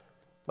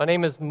My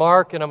name is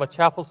Mark, and I'm a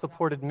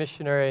chapel-supported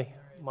missionary.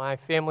 My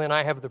family and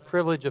I have the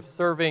privilege of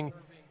serving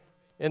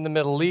in the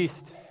Middle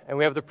East, and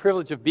we have the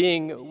privilege of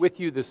being with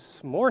you this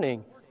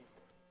morning.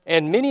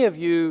 And many of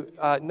you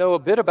know a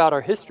bit about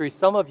our history,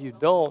 some of you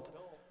don't,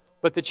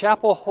 but the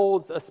chapel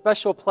holds a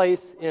special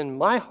place in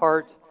my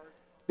heart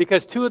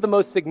because two of the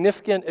most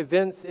significant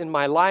events in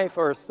my life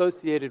are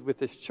associated with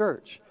this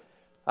church.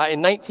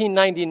 In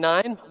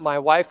 1999, my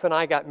wife and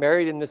I got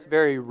married in this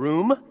very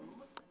room,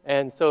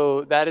 and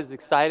so that is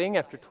exciting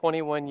after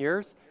 21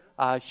 years.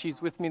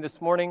 She's with me this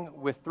morning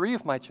with three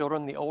of my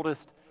children. The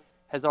oldest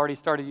has already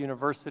started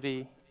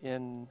university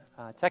in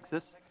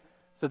Texas,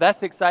 so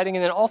that's exciting.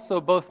 And then also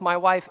both my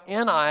wife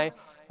and I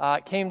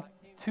came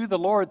to the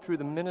Lord through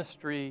the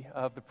ministry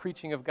of the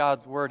preaching of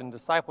God's Word and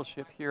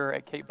discipleship here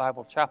at Cape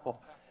Bible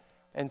Chapel.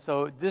 And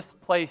so this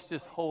place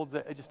just holds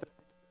just a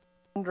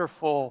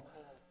wonderful,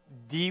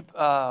 deep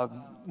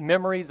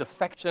memories,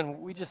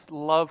 affection. We just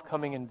love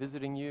coming and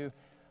visiting you.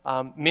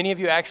 Many of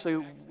you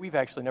we've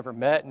actually never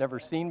met,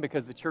 never seen,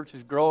 because the church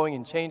is growing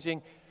and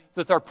changing.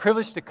 So it's our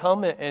privilege to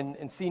come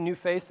and see new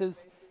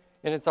faces,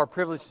 and it's our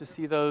privilege to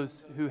see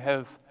those who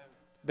have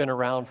been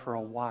around for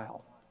a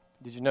while.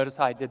 Did you notice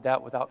how I did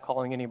that without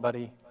calling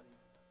anybody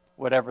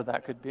whatever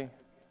that could be?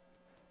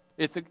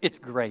 It's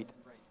great.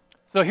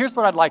 So here's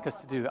what I'd like us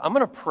to do. I'm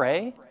going to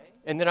pray,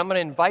 and then I'm going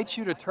to invite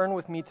you to turn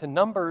with me to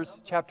Numbers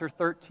chapter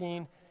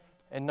 13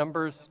 and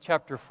Numbers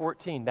chapter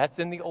 14. That's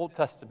in the Old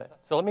Testament.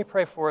 So let me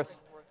pray for us,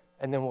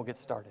 and then we'll get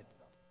started.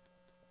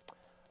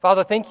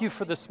 Father, thank you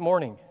for this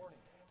morning.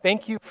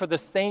 Thank you for the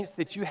saints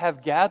that you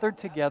have gathered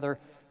together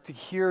to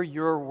hear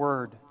your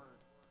word.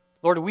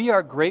 Lord, we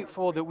are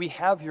grateful that we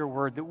have your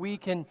word, that we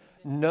can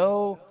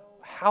know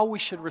how we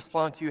should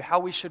respond to you, how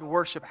we should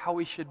worship, how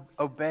we should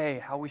obey,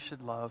 how we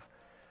should love.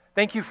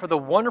 Thank you for the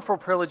wonderful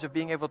privilege of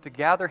being able to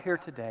gather here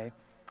today.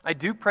 I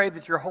do pray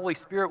that your Holy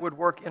Spirit would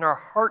work in our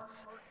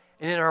hearts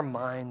and in our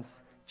minds,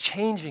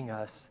 changing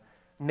us,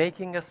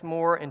 making us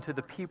more into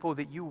the people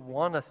that you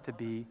want us to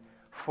be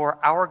for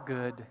our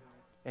good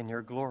and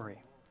your glory.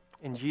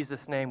 In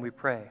Jesus' name we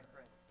pray.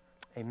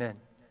 Amen.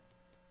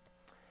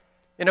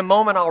 In a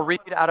moment, I'll read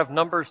out of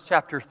Numbers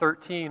chapter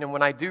 13, and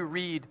when I do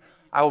read,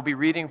 I will be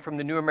reading from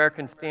the New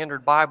American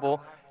Standard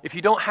Bible. If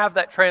you don't have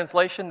that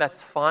translation, that's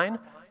fine.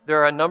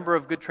 There are a number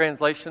of good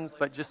translations,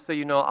 but just so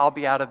you know, I'll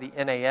be out of the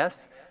NAS.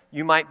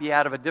 You might be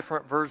out of a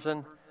different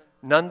version.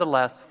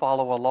 Nonetheless,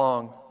 follow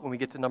along when we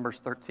get to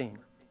Numbers 13.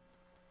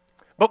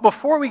 But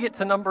before we get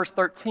to Numbers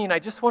 13, I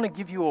just want to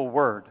give you a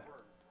word.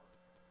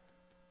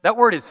 That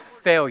word is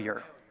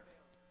failure.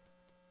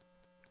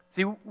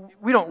 See,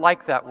 we don't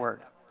like that word.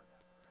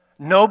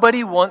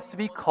 Nobody wants to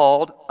be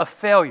called a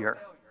failure.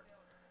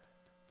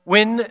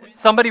 When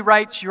somebody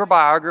writes your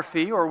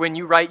biography, or when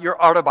you write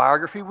your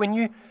autobiography, when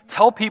you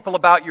tell people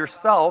about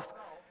yourself,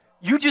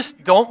 you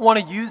just don't want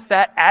to use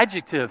that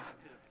adjective.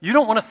 You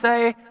don't want to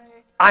say,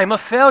 I'm a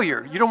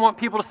failure. You don't want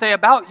people to say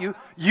about you,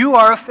 you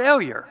are a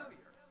failure.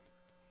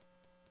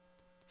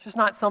 It's just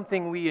not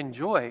something we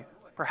enjoy,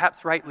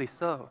 perhaps rightly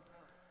so.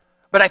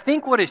 But I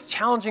think what is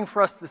challenging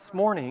for us this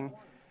morning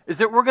is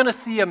that we're going to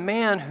see a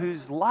man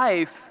whose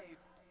life,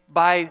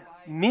 by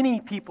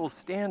many people's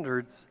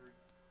standards,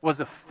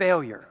 was a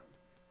failure.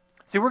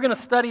 See, we're going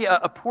to study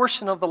a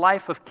portion of the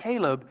life of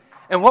Caleb,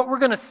 and what we're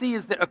going to see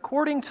is that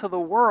according to the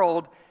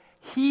world,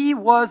 he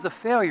was a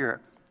failure.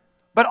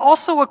 But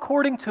also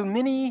according to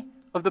many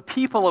of the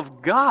people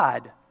of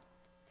God,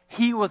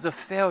 he was a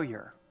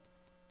failure.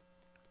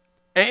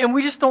 And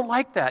we just don't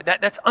like that.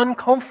 That's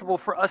uncomfortable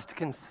for us to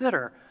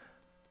consider,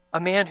 a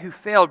man who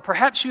failed.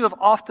 Perhaps you have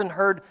often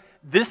heard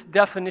this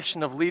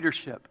definition of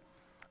leadership.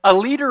 A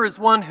leader is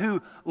one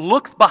who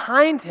looks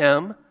behind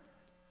him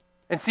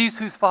and sees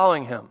who's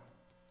following him.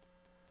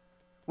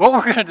 What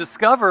we're going to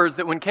discover is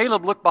that when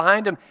Caleb looked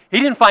behind him, he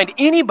didn't find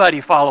anybody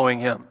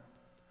following him.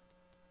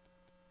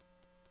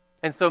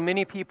 And so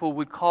many people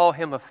would call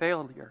him a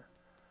failure.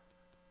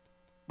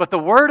 But the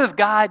Word of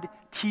God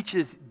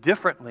teaches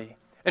differently.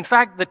 In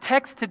fact, the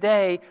text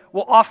today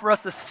will offer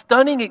us a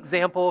stunning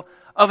example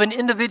of an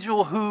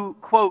individual who,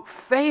 quote,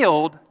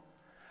 failed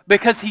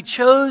because he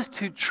chose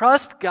to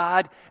trust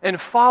God and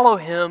follow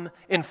him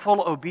in full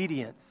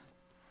obedience.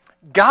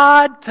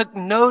 God took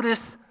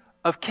notice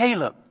of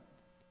Caleb.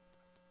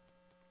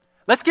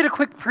 Let's get a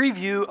quick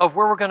preview of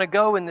where we're going to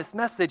go in this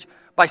message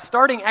by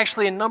starting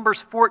actually in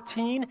Numbers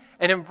 14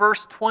 and in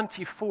verse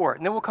 24.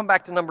 And then we'll come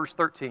back to Numbers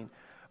 13.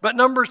 But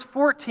Numbers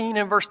 14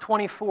 and verse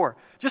 24,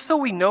 just so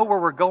we know where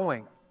we're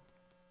going.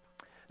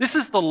 This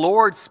is the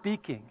Lord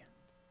speaking.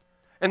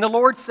 And the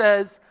Lord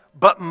says,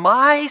 "But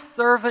my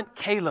servant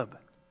Caleb,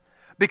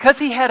 because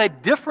he had a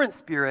different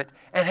spirit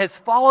and has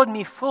followed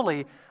me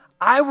fully,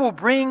 I will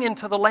bring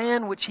into the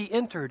land which he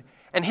entered,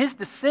 and his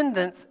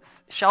descendants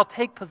shall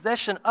take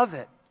possession of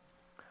it."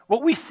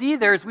 What we see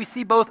there is we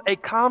see both a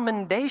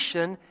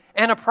commendation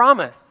and a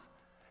promise.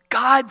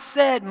 God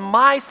said,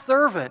 "My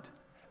servant,"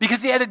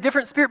 because he had a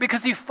different spirit,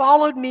 because he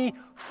followed me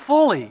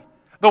fully.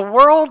 The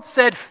world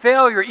said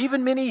failure.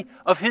 Even many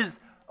of his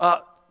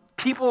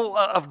people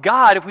of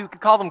God, if we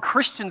could call them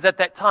Christians at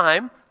that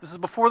time, This is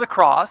before the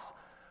cross.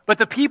 But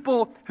the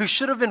people who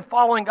should have been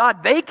following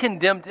God, they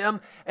condemned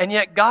him, and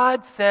yet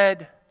God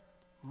said,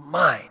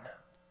 mine.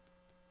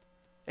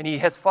 And he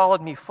has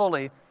followed me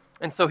fully,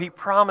 and so he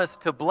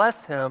promised to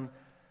bless him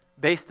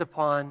based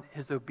upon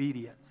his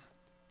obedience.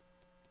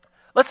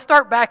 Let's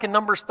start back in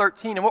Numbers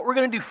 13, and what we're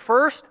going to do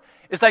first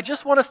is I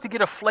just want us to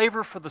get a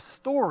flavor for the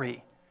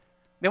story.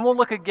 Then we'll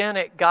look again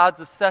at God's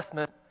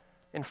assessment,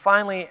 and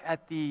finally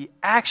at the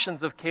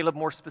actions of Caleb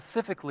more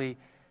specifically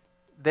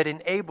that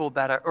enabled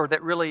that, or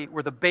that really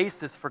were the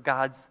basis for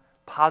God's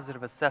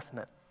positive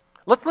assessment.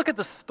 Let's look at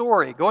the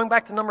story. Going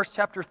back to Numbers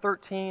chapter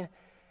 13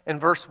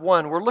 and verse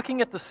 1, we're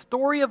looking at the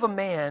story of a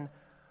man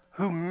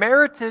who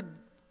merited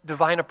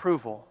divine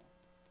approval,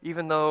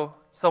 even though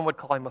some would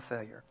call him a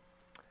failure.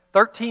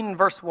 13 and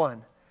verse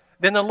 1,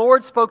 then the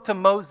Lord spoke to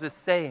Moses,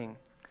 saying,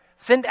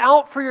 send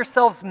out for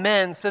yourselves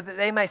men so that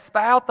they may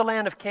spy out the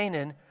land of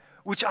Canaan,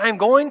 which I am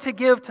going to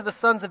give to the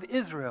sons of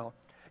Israel.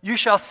 You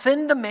shall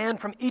send a man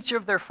from each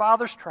of their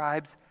fathers'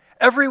 tribes,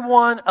 every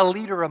one a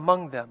leader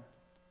among them.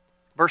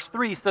 Verse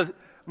 3, so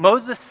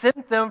Moses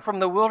sent them from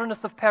the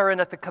wilderness of Paran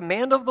at the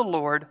command of the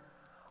Lord,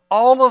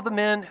 all of the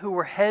men who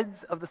were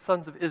heads of the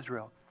sons of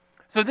Israel.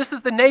 So this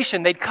is the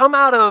nation. They'd come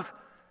out of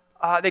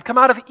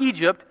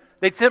Egypt.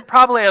 They'd spent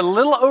probably a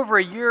little over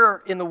a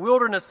year in the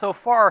wilderness so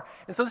far,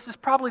 and so this is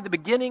probably the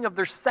beginning of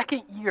their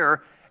second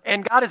year,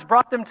 and God has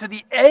brought them to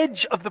the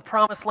edge of the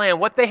promised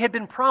land, what they had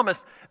been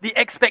promised, the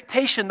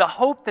expectation, the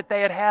hope that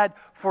they had had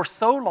for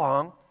so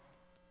long,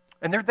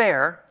 and they're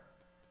there.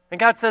 And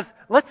God says,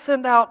 let's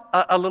send out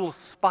a little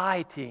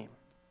spy team.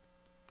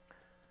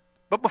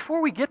 But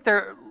before we get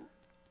there,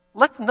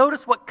 let's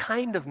notice what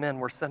kind of men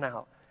were sent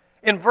out.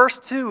 In verse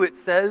 2, it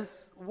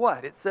says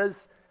what? It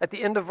says at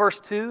the end of verse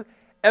 2,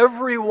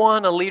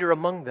 everyone a leader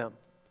among them.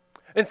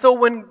 And so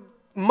when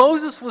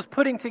Moses was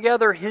putting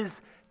together his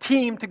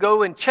team to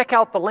go and check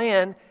out the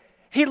land,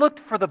 he looked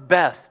for the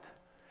best.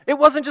 It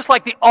wasn't just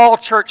like the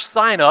all-church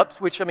sign-ups,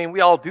 which, I mean,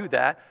 we all do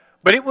that,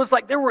 but it was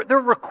like there were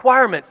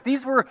requirements.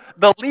 These were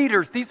the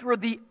leaders. These were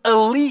the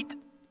elite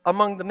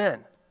among the men,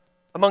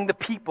 among the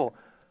people.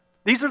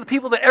 These are the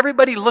people that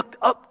everybody looked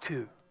up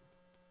to.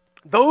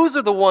 Those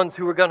are the ones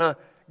who were going to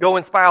go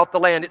and spy out the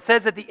land. It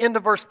says at the end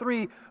of verse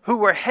 3, who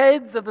were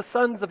heads of the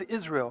sons of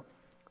Israel.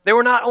 They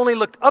were not only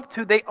looked up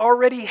to, they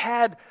already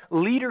had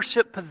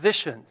leadership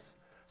positions.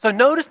 So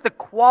notice the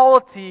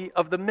quality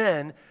of the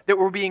men that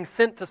were being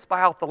sent to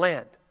spy out the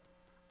land.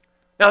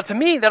 Now to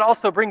me, that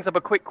also brings up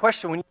a quick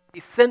question. When you say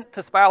sent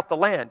to spy out the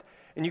land,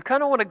 and you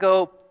kind of want to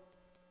go,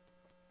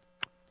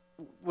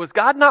 was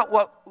God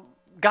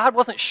God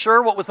wasn't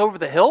sure what was over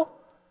the hill?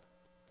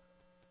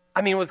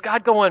 I mean, was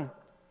God going,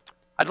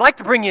 I'd like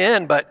to bring you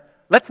in, but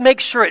let's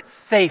make sure it's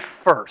safe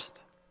first.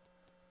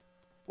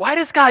 Why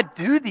does God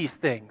do these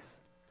things?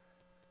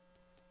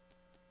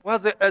 Well,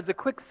 as a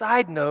quick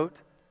side note,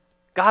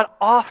 God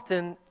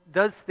often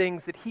does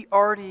things that he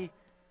already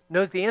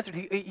knows the answer to.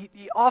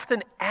 He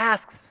often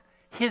asks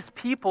his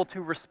people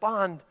to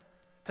respond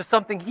to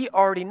something he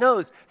already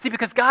knows. See,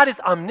 because God is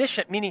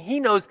omniscient, meaning he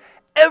knows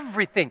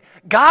everything.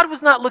 God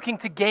was not looking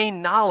to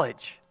gain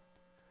knowledge.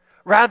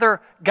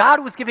 Rather,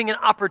 God was giving an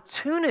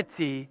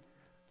opportunity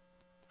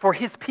for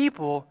his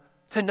people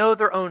to know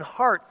their own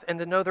hearts and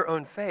to know their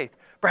own faith.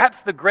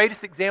 Perhaps the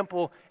greatest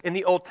example in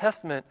the Old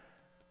Testament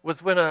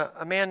was when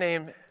a man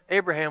named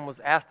Abraham was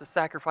asked to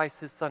sacrifice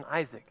his son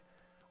Isaac.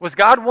 Was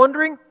God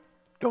wondering?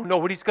 Don't know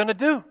what he's going to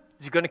do.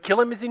 Is he going to kill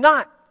him? Is he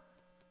not?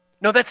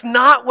 No, that's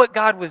not what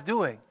God was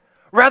doing.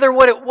 Rather,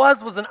 what it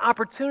was an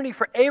opportunity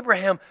for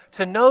Abraham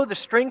to know the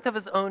strength of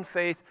his own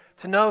faith,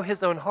 to know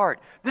his own heart.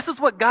 This is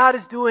what God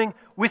is doing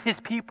with his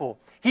people.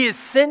 He is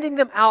sending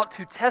them out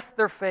to test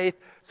their faith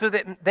so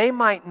that they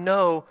might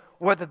know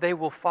whether they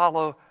will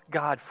follow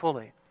God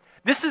fully.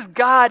 This is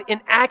God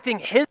enacting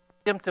his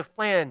redemptive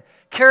plan,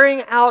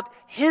 carrying out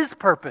his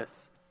purpose.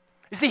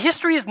 You see,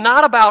 history is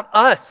not about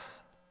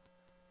us.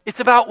 It's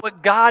about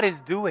what God is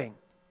doing.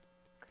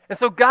 And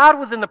so God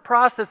was in the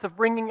process of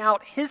bringing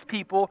out his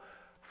people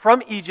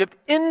from Egypt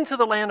into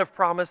the land of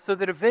promise so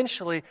that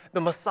eventually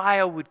the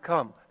Messiah would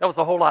come. That was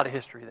a whole lot of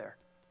history there.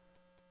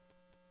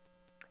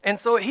 And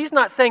so he's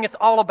not saying it's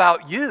all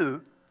about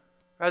you.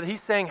 Rather,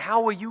 he's saying,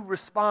 how will you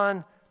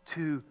respond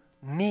to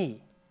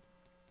me?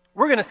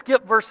 We're going to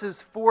skip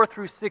verses 4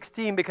 through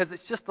 16 because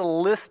it's just a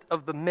list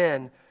of the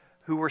men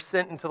who were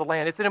sent into the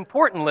land. It's an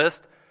important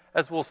list,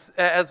 as we'll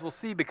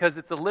see, because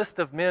it's a list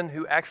of men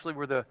who actually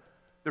were the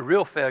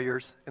real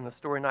failures in the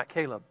story, not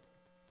Caleb.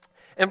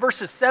 In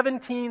verses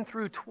 17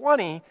 through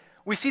 20,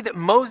 we see that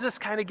Moses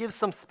kind of gives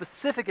some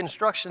specific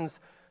instructions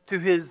to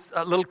his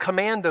little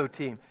commando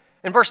team.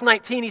 In verse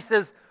 19, he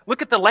says,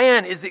 look at the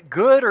land. Is it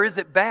good or is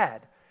it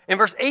bad? In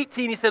verse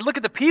 18, he said, look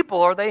at the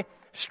people. Are they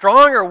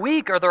strong or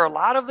weak? Are there a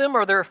lot of them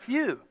or are there a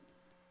few?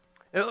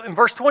 In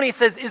verse 20, he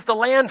says, is the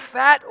land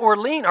fat or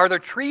lean? Are there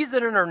trees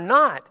in it or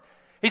not?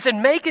 He said,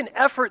 make an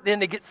effort then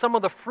to get some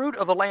of the fruit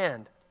of the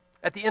land.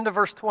 At the end of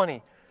verse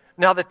 20,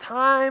 now the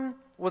time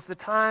was the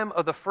time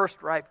of the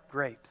first ripe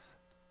grapes.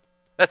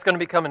 That's going to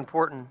become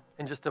important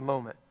in just a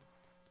moment.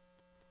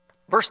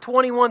 Verse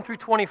 21 through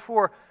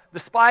 24, the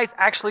spies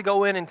actually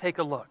go in and take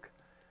a look.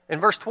 In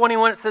verse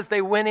 21, it says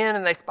they went in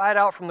and they spied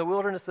out from the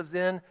wilderness of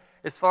Zin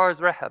as far as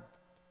Rehab.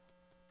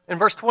 In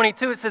verse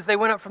 22, it says they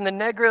went up from the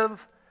Negev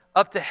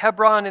up to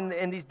Hebron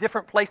and these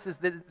different places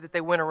that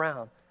they went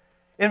around.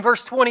 In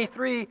verse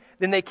 23,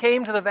 then they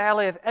came to the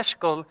valley of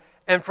Eshcol,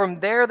 and from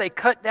there they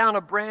cut down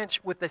a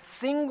branch with a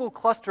single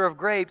cluster of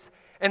grapes,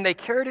 and they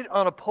carried it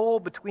on a pole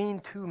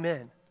between two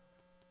men.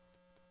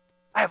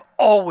 I have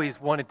always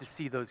wanted to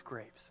see those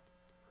grapes.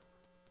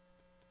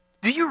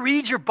 Do you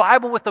read your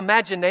Bible with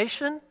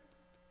imagination?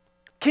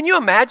 Can you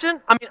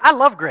imagine? I mean, I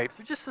love grapes.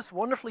 They're just this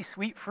wonderfully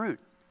sweet fruit.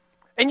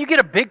 And you get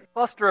a big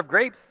cluster of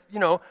grapes,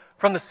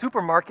 from the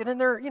supermarket, and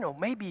they're,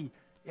 maybe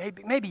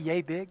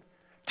yay big.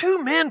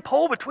 Two men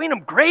pull between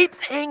them, grapes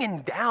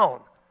hanging down.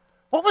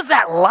 What was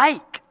that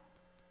like?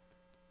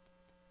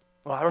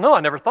 Well, I don't know. I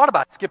never thought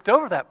about it. Skipped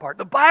over that part.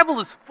 The Bible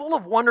is full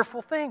of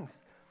wonderful things.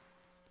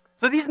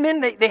 So these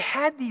men, they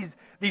had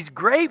these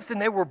grapes, and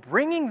they were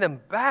bringing them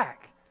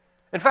back.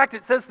 In fact,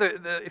 it says,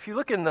 if you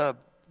look in the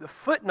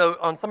footnote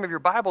on some of your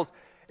Bibles,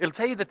 it'll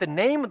tell you that the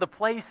name of the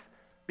place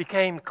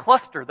became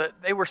Cluster, that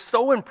they were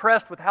so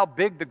impressed with how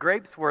big the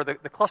grapes were, the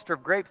cluster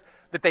of grapes,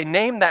 that they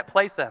named that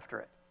place after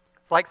it.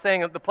 It's like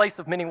saying the place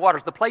of many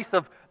waters, the place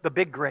of the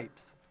big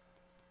grapes.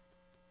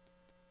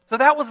 So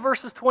that was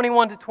verses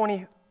 21 to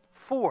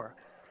 24.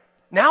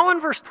 Now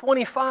in verse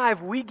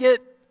 25, we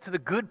get to the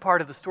good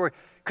part of the story,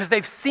 because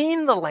they've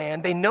seen the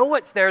land, they know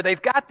it's there,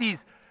 they've got these,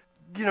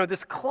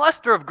 this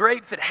cluster of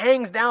grapes that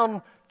hangs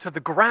down to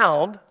the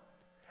ground,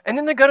 and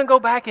then they're going to go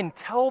back and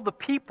tell the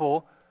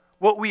people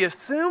what we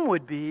assume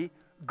would be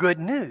good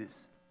news.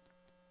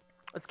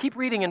 Let's keep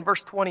reading in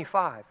verse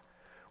 25.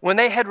 When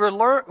they had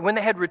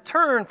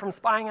returned from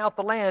spying out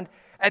the land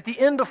at the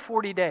end of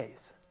 40 days.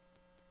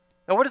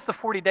 Now, what does the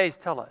 40 days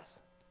tell us?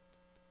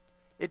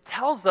 It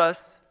tells us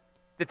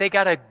that they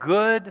got a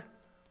good,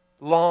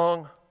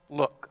 long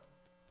look.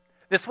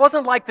 This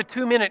wasn't like the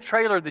 2-minute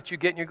trailer that you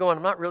get and you're going,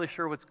 I'm not really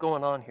sure what's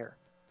going on here.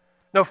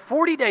 No,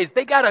 40 days,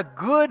 they got a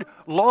good,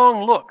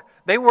 long look.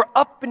 They were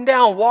up and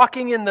down,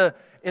 walking in the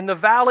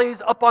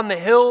valleys, up on the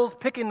hills,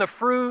 picking the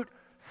fruit,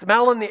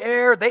 smelling the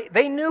air.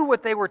 They knew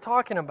what they were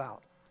talking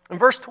about. In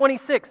verse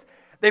 26,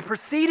 they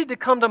proceeded to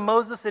come to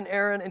Moses and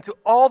Aaron and to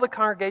all the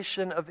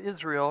congregation of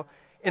Israel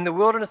in the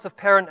wilderness of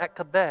Paran at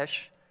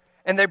Kadesh,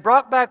 and they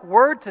brought back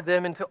word to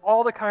them and to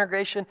all the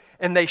congregation,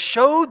 and they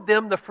showed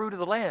them the fruit of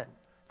the land.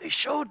 They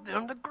showed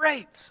them the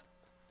grapes.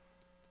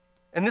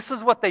 And this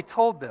is what they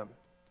told them.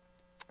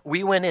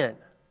 We went in.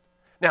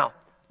 Now,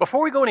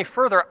 before we go any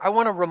further, I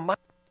want to remind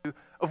you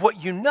of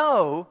what you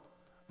know,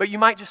 but you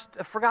might just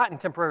have forgotten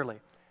temporarily.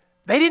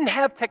 They didn't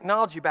have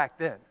technology back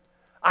then.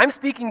 I'm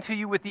speaking to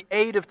you with the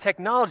aid of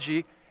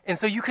technology, and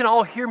so you can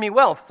all hear me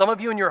well. Some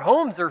of you in your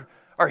homes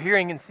are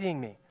hearing and seeing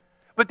me.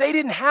 But they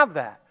didn't have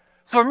that.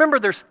 So remember,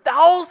 there's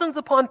thousands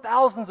upon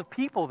thousands of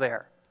people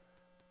there.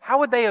 How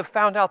would they have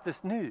found out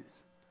this news?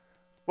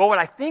 Well, what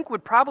I think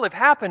would probably have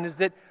happened is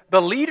that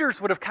the leaders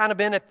would have kind of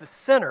been at the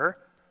center,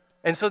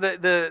 and so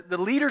the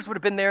leaders would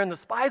have been there, and the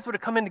spies would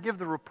have come in to give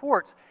the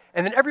reports,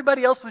 and then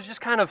everybody else was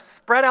just kind of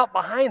spread out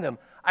behind them.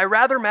 I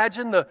rather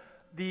imagine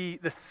the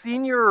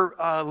senior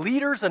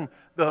leaders and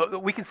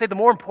we can say the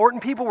more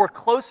important people were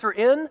closer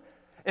in,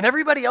 and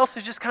everybody else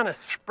is just kind of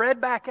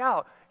spread back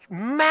out.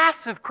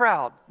 Massive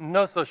crowd.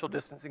 No social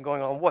distancing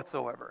going on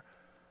whatsoever.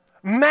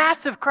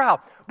 Massive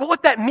crowd. But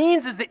what that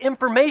means is the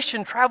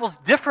information travels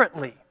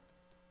differently.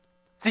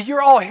 So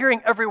you're all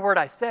hearing every word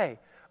I say.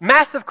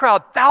 Massive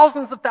crowd,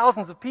 thousands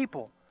of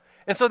people.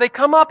 And so they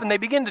come up and they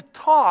begin to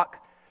talk,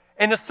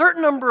 and a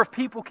certain number of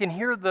people can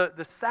hear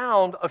the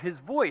sound of his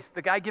voice,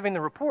 the guy giving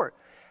the report.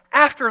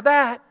 After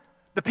that,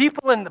 the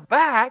people in the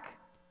back,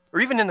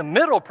 or even in the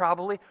middle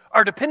probably,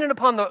 are dependent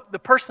upon the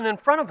person in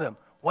front of them.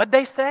 What'd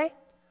they say?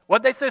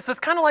 What'd they say? So it's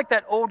kind of like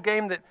that old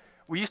game that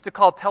we used to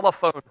call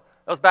telephone.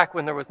 That was back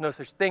when there was no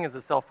such thing as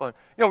a cell phone.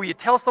 Where you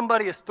tell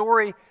somebody a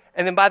story,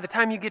 and then by the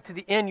time you get to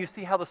the end, you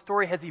see how the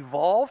story has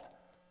evolved.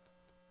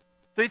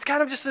 So it's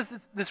kind of just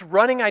this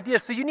running idea.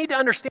 So you need to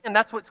understand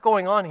that's what's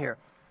going on here.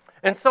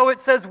 And so it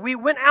says, we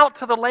went out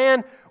to the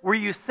land where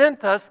you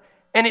sent us,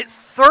 and it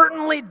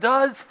certainly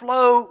does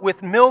flow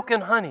with milk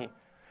and honey.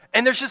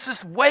 And there's just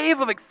this wave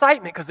of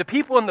excitement because the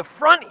people in the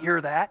front hear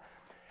that,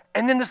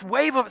 and then this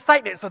wave of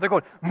excitement. So they're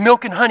going,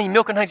 milk and honey,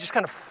 just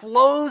kind of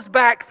flows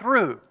back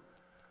through.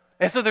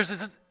 And so there's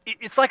this,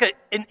 it's like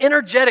an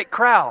energetic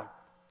crowd.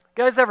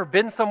 You guys ever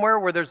been somewhere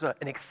where there's an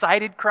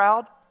excited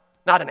crowd?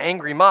 Not an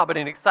angry mob, but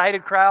an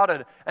excited crowd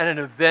at an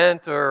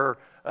event or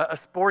a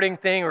sporting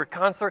thing or a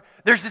concert.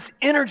 There's this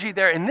energy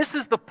there, and this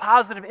is the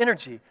positive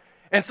energy.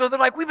 And so they're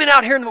like, we've been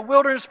out here in the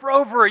wilderness for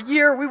over a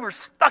year. We were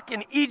stuck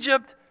in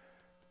Egypt.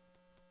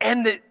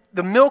 And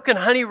the milk and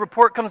honey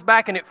report comes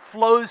back, and it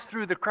flows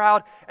through the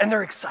crowd, and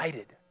they're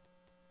excited.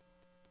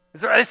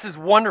 This is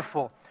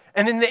wonderful.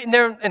 And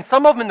then and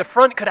some of them in the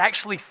front could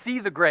actually see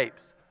the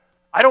grapes.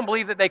 I don't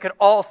believe that they could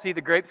all see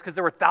the grapes because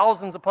there were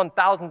thousands upon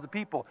thousands of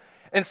people.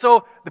 And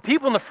so the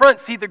people in the front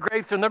see the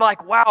grapes and they're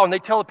like, wow, and they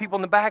tell the people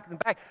in the back.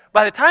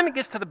 By the time it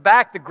gets to the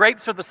back, the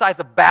grapes are the size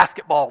of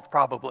basketballs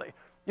probably.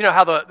 You know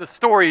how the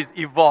stories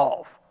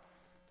evolve.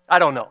 I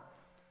don't know.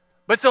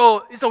 But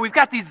so we've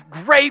got these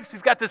grapes,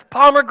 we've got this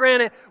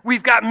pomegranate,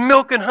 we've got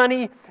milk and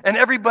honey, and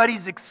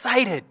everybody's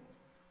excited.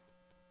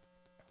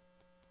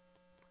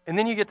 And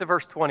then you get to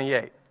verse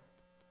 28.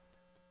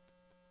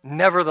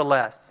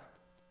 Nevertheless.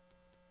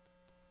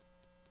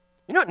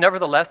 You know what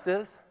nevertheless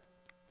is?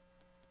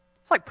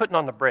 It's like putting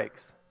on the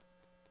brakes.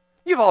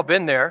 You've all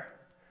been there.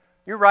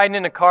 You're riding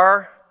in a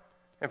car,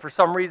 and for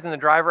some reason the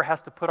driver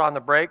has to put on the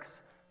brakes.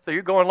 So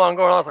you're going along,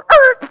 it's like,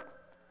 Arr!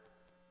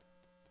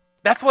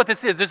 That's what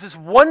this is. There's this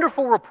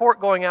wonderful report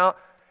going out,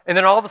 and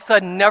then all of a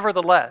sudden,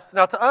 nevertheless.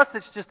 Now, to us,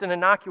 it's just an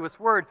innocuous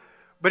word,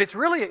 but it's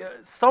really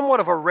somewhat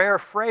of a rare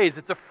phrase.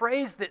 It's a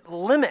phrase that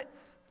limits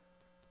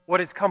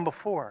what has come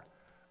before.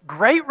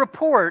 Great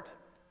report,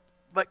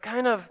 but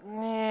kind of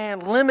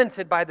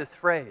limited by this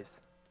phrase.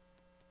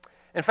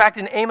 In fact,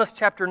 in Amos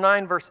chapter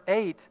 9, verse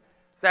 8,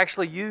 it's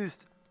actually used.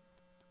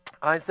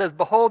 It says,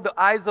 "Behold, the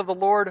eyes of the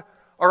Lord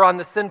are on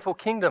the sinful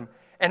kingdom,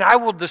 and I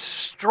will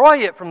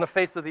destroy it from the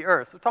face of the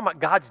earth." So we're talking about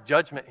God's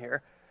judgment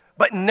here.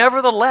 "But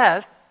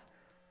nevertheless,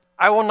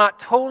 I will not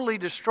totally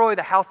destroy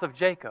the house of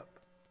Jacob."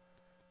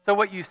 So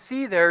what you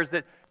see there is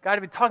that God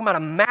had been talking about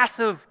a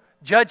massive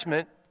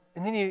judgment,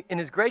 and then He, in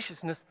His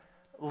graciousness,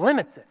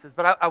 limits it. Says,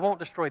 "But I won't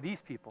destroy these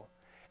people."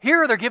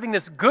 Here they're giving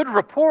this good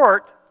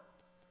report,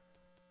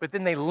 but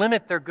then they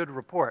limit their good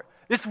report.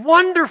 It's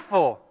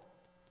wonderful,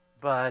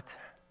 but...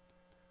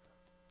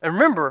 And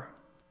remember,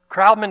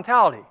 crowd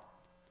mentality.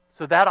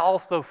 So that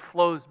also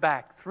flows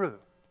back through.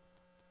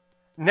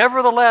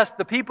 Nevertheless,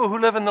 the people who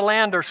live in the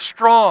land are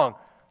strong,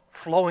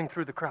 flowing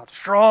through the crowd,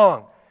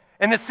 strong.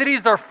 And the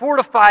cities are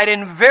fortified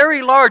and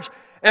very large.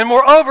 And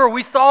moreover,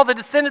 we saw the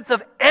descendants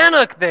of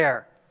Anak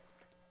there.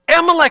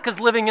 Amalek is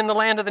living in the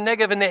land of the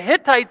Negev, and the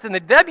Hittites and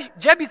the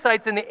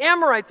Jebusites and the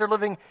Amorites are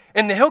living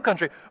in the hill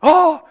country.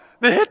 Oh,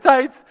 the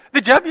Hittites,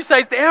 the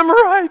Jebusites, the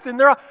Amorites, and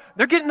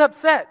they're getting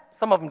upset.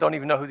 Some of them don't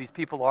even know who these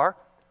people are.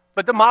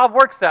 But the mob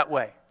works that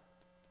way.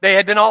 They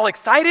had been all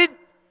excited,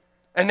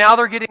 and now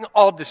they're getting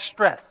all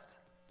distressed.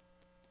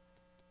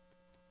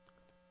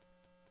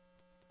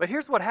 But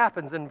here's what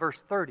happens in verse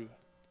 30.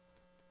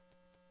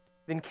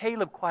 Then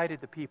Caleb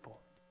quieted the people.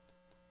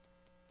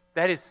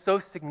 That is so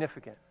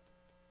significant.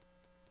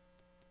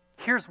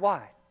 Here's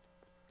why.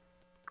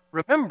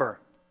 Remember,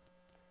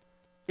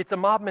 it's a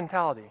mob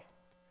mentality.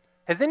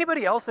 Has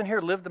anybody else in here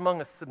lived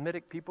among a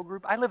Semitic people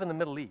group? I live in the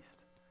Middle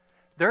East.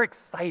 They're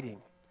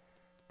exciting.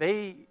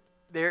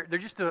 They're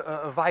just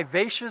a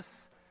vivacious,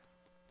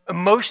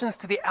 emotions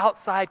to the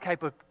outside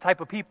type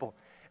of people.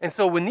 And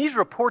so when these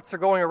reports are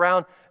going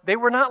around, they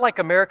were not like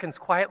Americans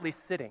quietly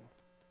sitting,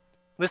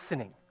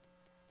 listening,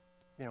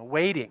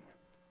 waiting.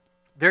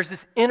 There's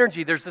this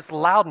energy, there's this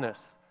loudness.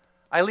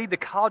 I lead the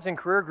college and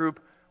career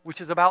group, which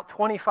is about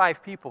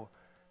 25 people.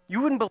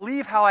 You wouldn't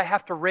believe how I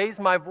have to raise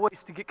my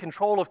voice to get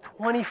control of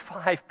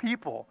 25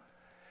 people.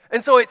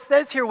 And so it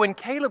says here, when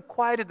Caleb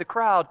quieted the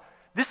crowd,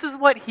 this is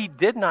what he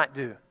did not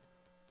do.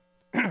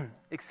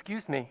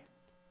 Excuse me.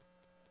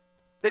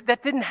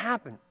 That didn't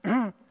happen.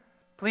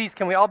 Please,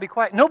 can we all be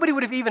quiet? Nobody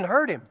would have even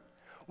heard him.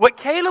 What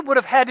Caleb would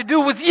have had to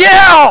do was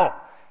yell.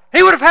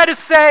 He would have had to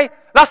say,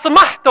 "La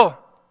samahto,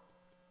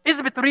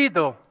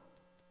 izbitrido,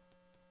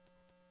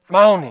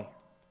 smaoni,"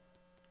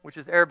 which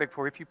is Arabic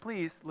for, "If you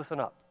please, listen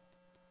up."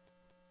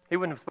 He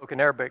wouldn't have spoken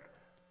Arabic,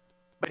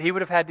 but he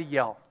would have had to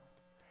yell.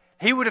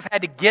 He would have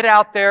had to get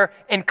out there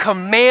and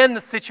command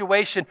the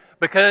situation,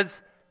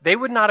 because they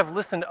would not have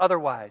listened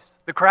otherwise.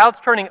 The crowd's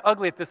turning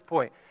ugly at this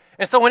point.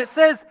 And so when it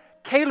says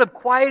Caleb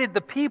quieted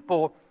the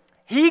people,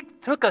 he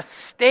took a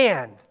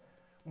stand,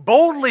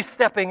 boldly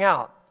stepping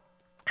out.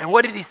 And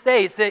what did he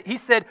say? He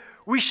said,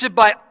 "We should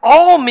by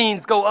all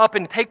means go up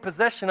and take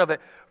possession of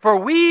it, for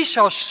we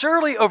shall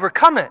surely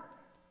overcome it."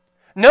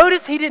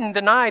 Notice he didn't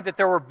deny that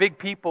there were big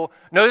people.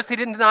 Notice he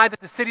didn't deny that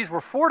the cities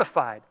were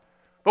fortified.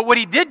 But what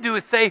he did do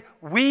is say,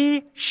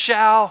 "We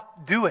shall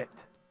do it."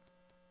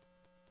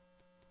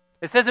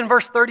 It says in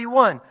verse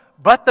 31,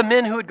 "But the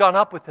men who had gone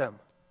up with him."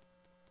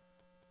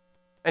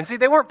 And see,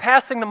 they weren't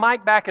passing the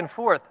mic back and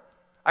forth.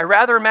 I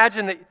rather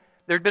imagine that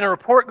there'd been a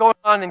report going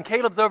on, and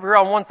Caleb's over here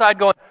on one side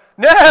going,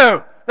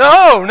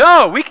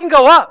 No, we can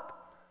go up.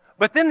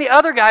 But then the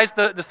other guys,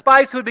 the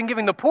spies who had been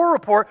giving the poor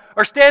report,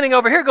 are standing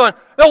over here going,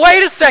 "No,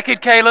 wait a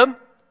second, Caleb.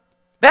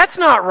 That's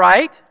not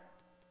right."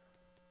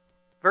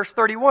 Verse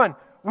 31,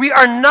 "We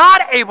are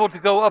not able to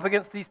go up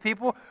against these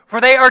people, for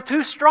they are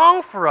too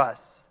strong for us."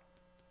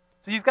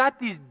 So you've got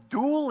these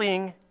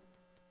dueling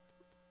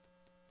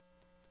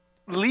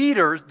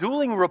leaders,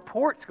 dueling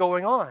reports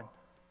going on.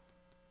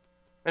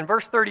 And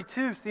verse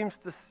 32 seems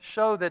to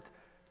show that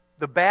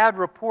the bad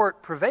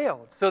report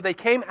prevailed. So they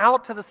came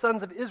out to the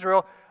sons of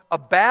Israel, a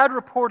bad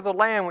report of the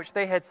land which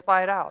they had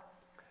spied out.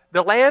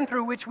 "The land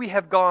through which we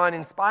have gone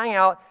in spying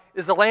out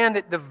is a land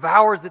that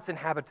devours its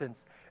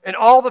inhabitants. And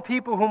all the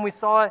people whom we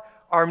saw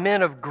are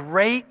men of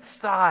great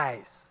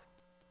size.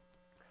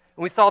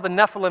 And we saw the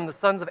Nephilim, the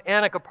sons of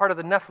Anak, a part of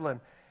the Nephilim.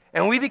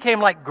 And we became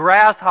like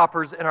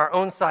grasshoppers in our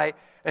own sight,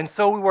 and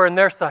so we were in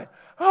their sight.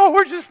 Oh,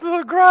 we're just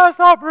little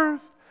grasshoppers.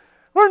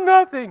 We're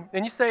nothing.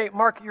 And you say,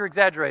 Mark, you're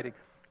exaggerating.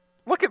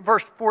 Look at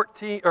verse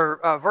 14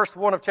 or verse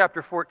 1 of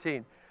chapter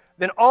 14.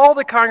 Then all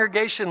the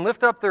congregation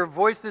lifted up their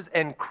voices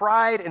and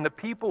cried, and the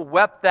people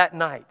wept that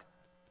night.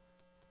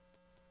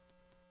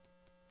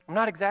 I'm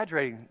not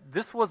exaggerating.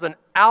 This was an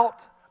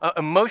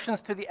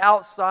emotions to the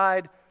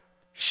outside,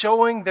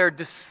 showing their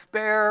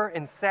despair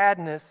and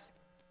sadness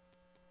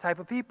type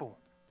of people.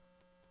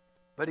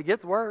 But it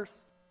gets worse.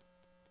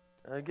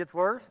 It gets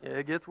worse. Yeah,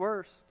 it gets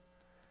worse.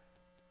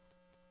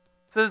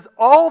 It says,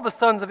 all the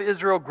sons of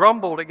Israel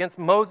grumbled against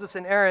Moses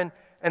and Aaron,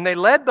 and they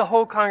led the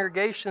whole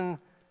congregation,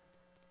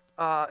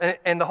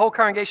 and the whole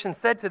congregation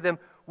said to them,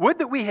 would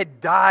that we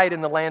had died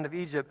in the land of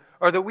Egypt,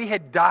 or that we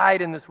had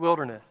died in this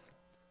wilderness.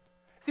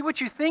 See,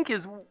 what you think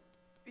is,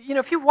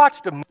 if you've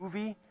watched a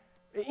movie,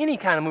 any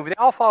kind of movie, they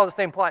all follow the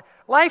same plot.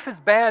 Life is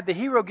bad, the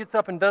hero gets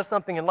up and does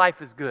something, and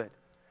life is good.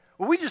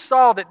 Well, we just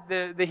saw that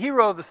the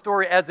hero of the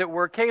story, as it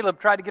were, Caleb,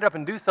 tried to get up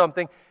and do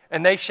something,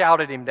 and they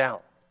shouted him down.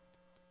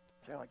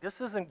 So you're like, this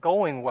isn't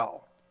going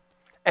well.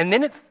 And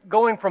then it's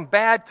going from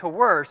bad to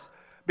worse,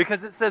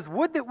 because it says,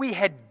 would that we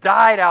had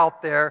died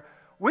out there,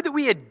 would that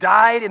we had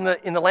died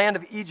in the land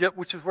of Egypt,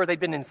 which is where they'd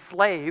been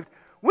enslaved,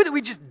 would that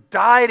we just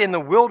died in the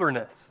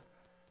wilderness.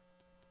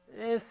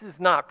 This is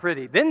not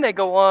pretty. Then they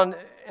go on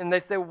and they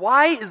say,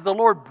 why is the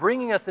Lord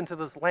bringing us into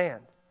this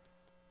land?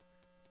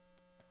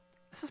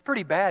 This is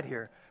pretty bad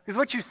here. Because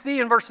what you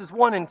see in verses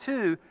 1 and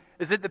 2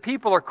 is that the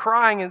people are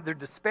crying and they're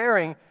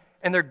despairing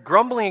and they're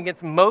grumbling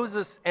against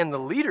Moses and the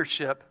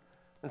leadership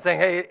and saying,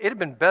 hey, it'd have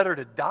been better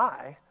to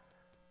die.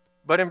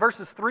 But in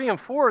verses 3 and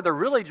 4, they're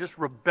really just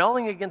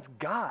rebelling against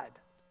God.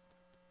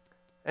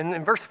 And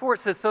in verse 4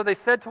 it says, so they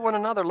said to one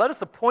another, let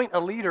us appoint a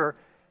leader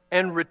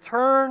and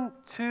return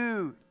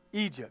to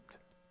Egypt.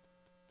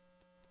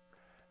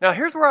 Now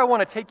here's where I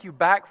want to take you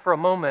back for a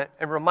moment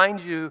and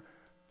remind you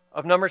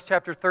of Numbers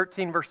chapter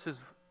 13 verses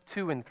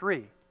 2 and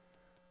 3,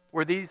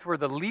 where these were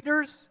the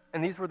leaders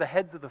and these were the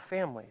heads of the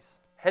families,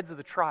 heads of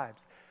the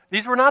tribes.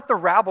 These were not the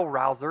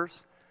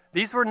rabble-rousers.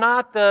 These were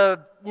not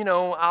the,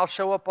 I'll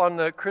show up on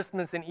the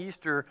Christmas and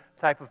Easter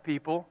type of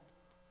people.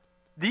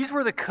 These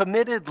were the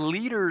committed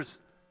leaders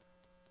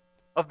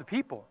of the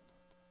people.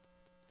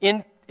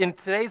 In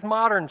today's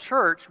modern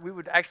church, we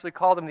would actually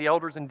call them the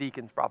elders and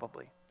deacons,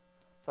 probably.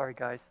 Sorry,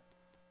 guys.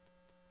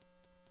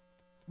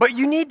 But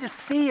you need to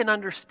see and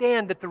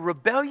understand that the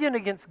rebellion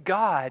against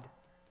God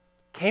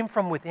came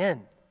from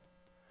within.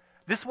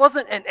 This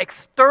wasn't an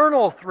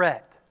external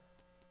threat.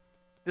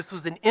 This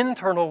was an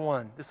internal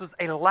one. This was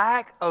a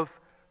lack of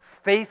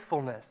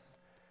faithfulness.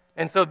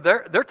 And so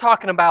they're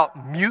talking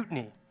about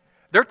mutiny.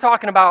 They're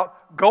talking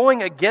about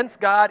going against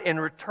God and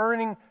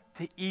returning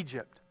to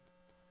Egypt.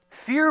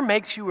 Fear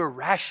makes you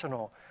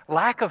irrational.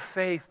 Lack of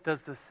faith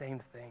does the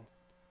same thing.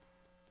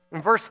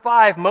 In verse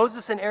 5,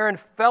 Moses and Aaron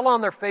fell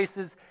on their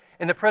faces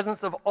in the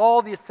presence of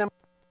all the assembled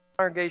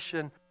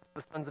congregation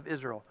of the sons of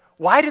Israel.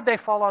 Why did they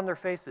fall on their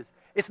faces?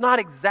 It's not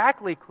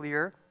exactly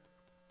clear.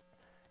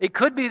 It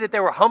could be that they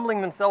were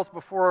humbling themselves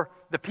before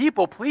the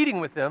people,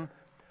 pleading with them,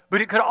 but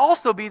it could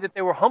also be that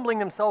they were humbling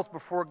themselves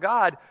before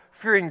God,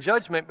 fearing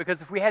judgment, because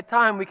if we had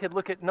time, we could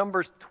look at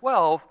Numbers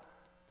 12,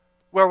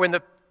 where when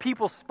the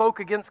people spoke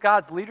against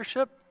God's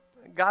leadership,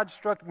 God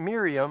struck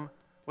Miriam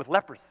with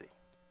leprosy.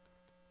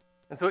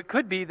 And so it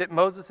could be that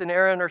Moses and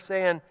Aaron are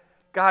saying,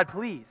 God,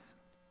 please.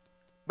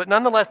 But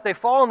nonetheless, they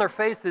fall on their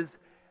faces.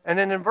 And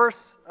then in verse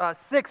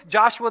 6,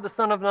 Joshua the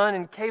son of Nun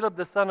and Caleb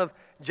the son of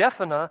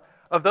Jephunneh,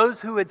 of those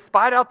who had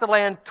spied out the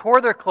land,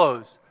 tore their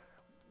clothes.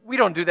 We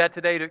don't do that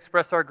today to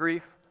express our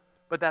grief,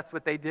 but that's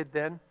what they did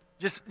then.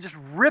 Just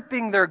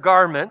ripping their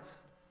garments.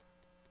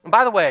 And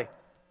by the way,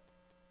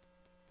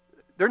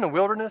 they're in the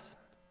wilderness.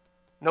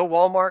 No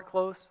Walmart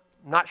close.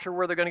 Not sure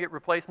where they're going to get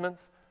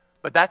replacements.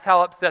 But that's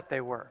how upset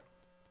they were.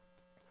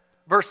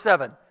 Verse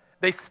 7.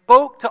 They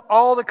spoke to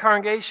all the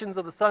congregations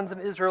of the sons of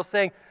Israel,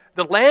 saying,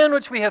 the land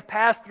which we have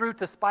passed through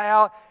to spy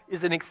out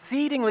is an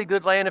exceedingly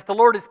good land. If the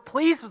Lord is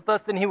pleased with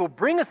us, then He will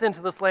bring us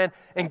into this land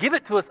and give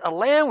it to us, a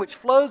land which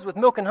flows with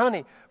milk and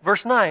honey.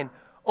 Verse 9.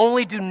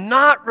 Only do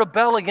not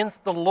rebel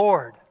against the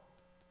Lord.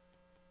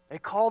 They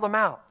call them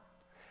out.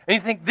 And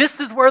you think, this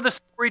is where the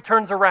story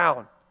turns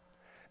around.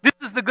 This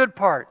is the good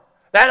part.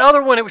 That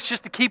other one, it was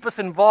just to keep us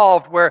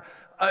involved, where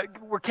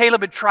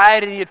Caleb had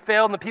tried and he had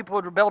failed and the people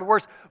had rebelled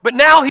worse. But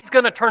now he's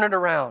going to turn it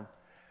around.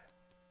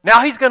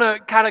 Now he's going to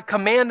kind of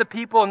command the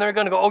people and they're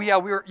going to go, oh yeah,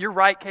 you're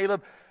right,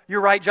 Caleb.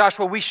 You're right,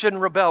 Joshua. We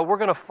shouldn't rebel. We're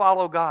going to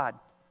follow God.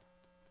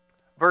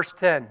 Verse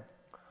 10.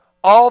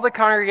 All the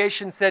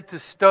congregation said to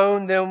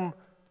stone them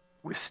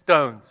with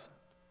stones.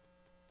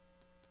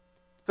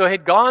 So it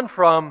had gone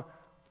from,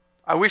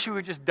 I wish we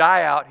would just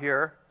die out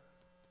here.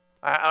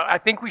 I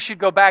think we should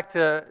go back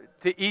to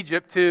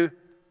Egypt, to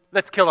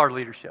let's kill our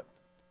leadership.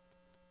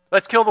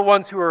 Let's kill the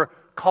ones who are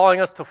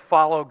calling us to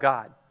follow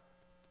God.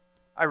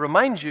 I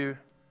remind you,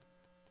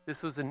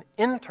 this was an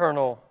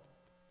internal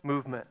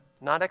movement,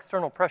 not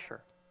external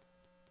pressure.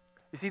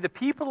 You see, the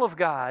people of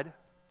God,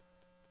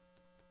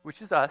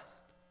 which is us,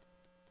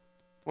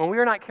 when we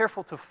are not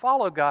careful to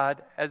follow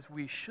God as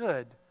we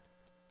should,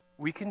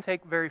 we can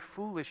take very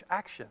foolish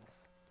actions,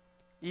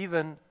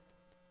 even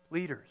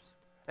leaders.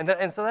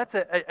 And so that's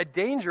a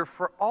danger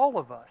for all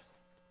of us.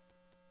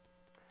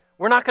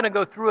 We're not going to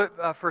go through it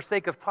for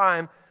sake of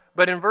time,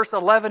 but in verse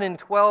 11 and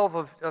 12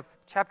 of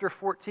chapter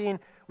 14,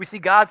 we see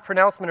God's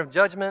pronouncement of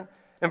judgment.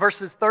 In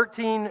verses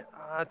 13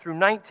 through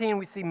 19,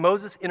 we see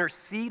Moses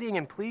interceding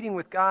and pleading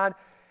with God.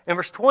 In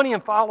verse 20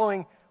 and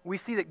following, we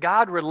see that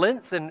God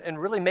relents and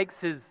really makes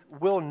his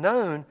will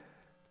known.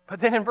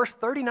 But then in verse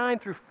 39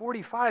 through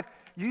 45,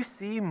 you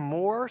see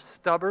more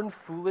stubborn,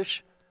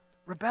 foolish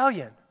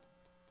rebellion.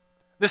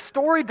 The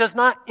story does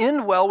not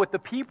end well with the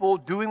people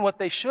doing what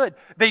they should.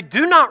 They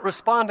do not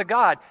respond to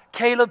God.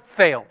 Caleb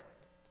failed,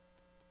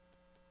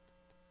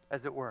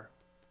 as it were.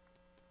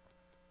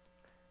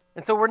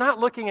 And so we're not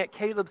looking at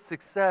Caleb's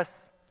success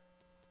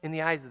in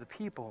the eyes of the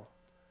people.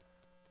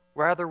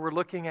 Rather, we're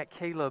looking at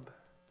Caleb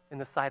in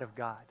the sight of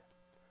God.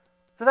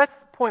 So that's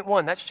point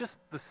one. That's just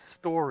the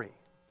story.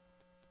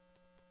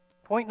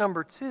 Point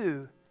number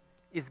two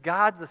is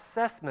God's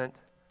assessment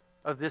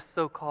of this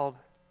so-called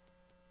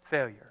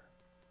failure.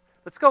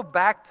 Let's go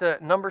back to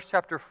Numbers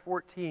chapter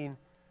 14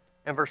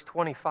 and verse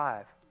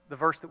 25, the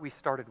verse that we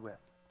started with.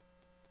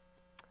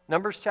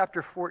 Numbers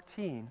chapter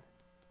 14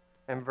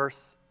 and verse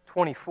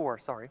 24,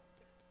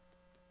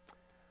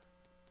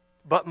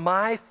 But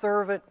my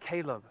servant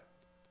Caleb,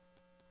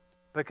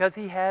 because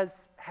he has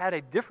had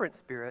a different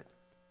spirit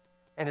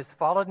and has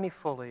followed me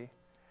fully,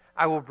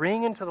 I will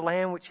bring into the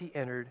land which he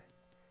entered,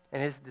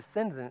 and his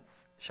descendants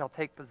shall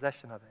take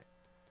possession of it.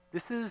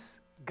 This is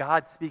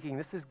God speaking.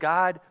 This is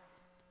God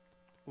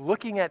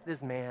looking at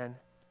this man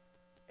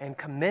and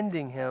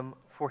commending him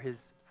for his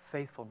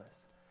faithfulness.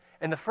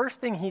 And the first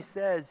thing he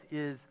says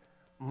is,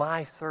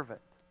 my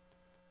servant.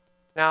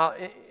 Now,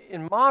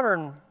 in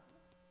modern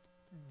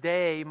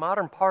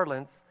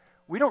parlance,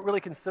 we don't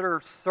really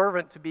consider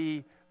servant to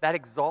be that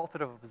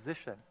exalted of a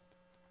position.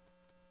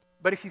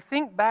 But if you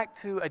think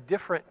back to a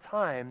different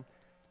time,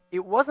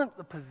 it wasn't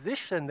the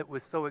position that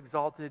was so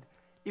exalted,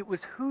 it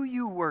was who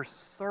you were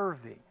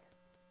serving.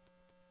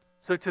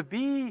 So to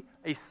be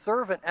a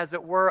servant, as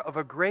it were, of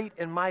a great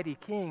and mighty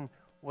king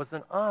was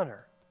an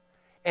honor.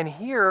 And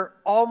here,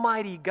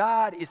 Almighty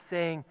God is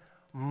saying,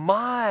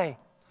 my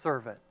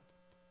servant.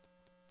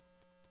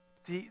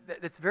 See,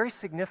 that's very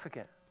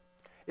significant.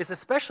 It's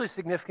especially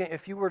significant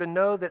if you were to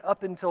know that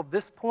up until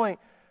this point,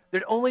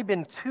 there'd only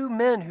been two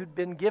men who'd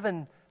been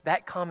given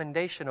that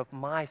commendation of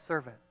my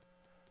servant.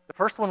 The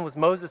first one was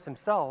Moses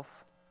himself,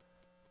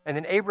 and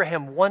then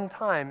Abraham one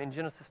time in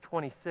Genesis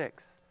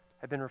 26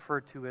 had been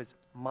referred to as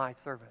my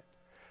servant.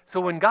 So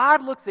when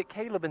God looks at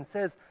Caleb and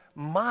says,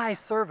 my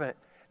servant,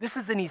 this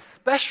is an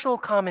especial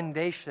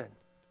commendation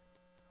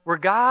where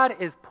God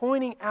is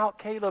pointing out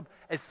Caleb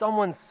as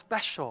someone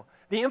special.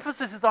 The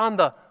emphasis is on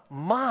the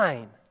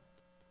mine,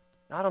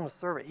 not on the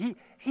servant.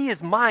 He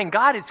is mine.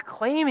 God is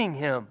claiming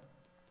him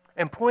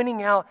and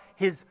pointing out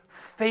his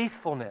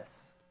faithfulness.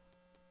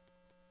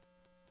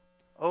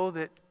 Oh,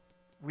 that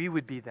we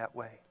would be that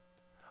way.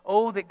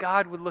 Oh, that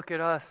God would look at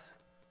us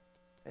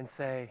and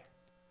say,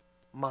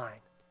 mine.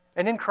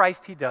 And in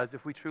Christ he does,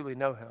 if we truly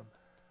know him.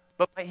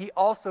 But may he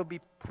also be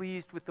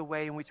pleased with the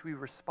way in which we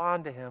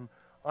respond to him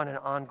on an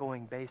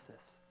ongoing basis.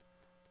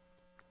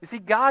 You see,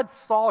 God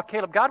saw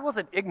Caleb. God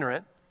wasn't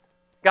ignorant.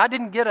 God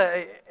didn't get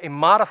a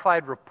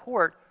modified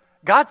report.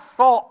 God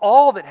saw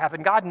all that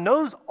happened. God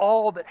knows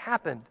all that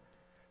happened.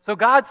 So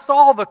God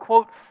saw the,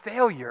 quote,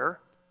 failure,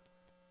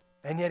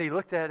 and yet he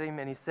looked at him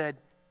and he said,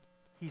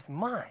 he's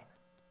mine.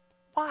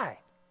 Why?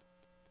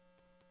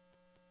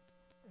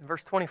 In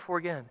verse 24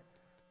 again,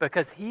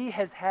 because he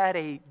has had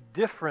a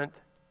different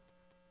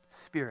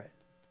spirit.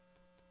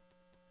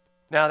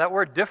 Now, that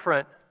word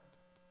different,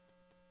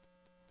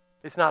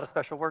 it's not a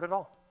special word at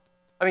all.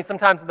 I mean,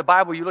 sometimes in the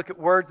Bible you look at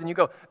words and you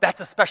go,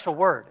 that's a special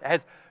word. It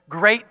has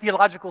great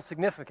theological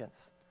significance.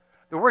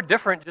 The word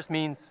different just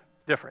means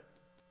different.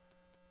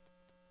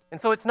 And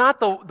so it's not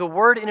the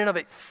word in and of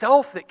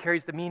itself that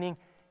carries the meaning,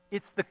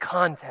 it's the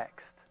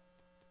context.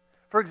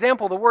 For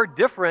example, the word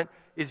different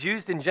is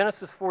used in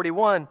Genesis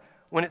 41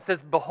 when it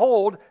says,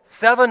 behold,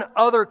 7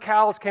 other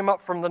cows came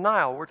up from the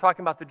Nile. We're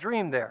talking about the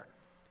dream there.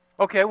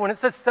 Okay, when it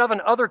says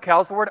 7 other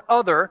cows, the word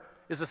other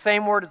is the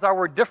same word as our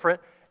word different.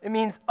 It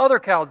means other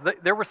cows.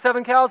 There were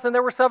 7 cows and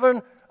there were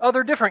 7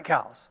 other different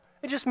cows.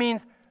 It just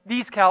means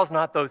these cows,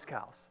 not those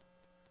cows.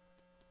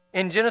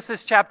 In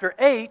Genesis chapter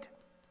 8,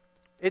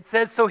 it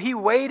says, so he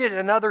waited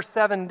another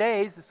 7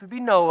 days, this would be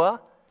Noah,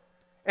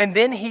 and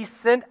then he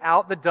sent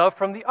out the dove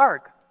from the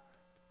ark.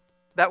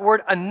 That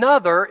word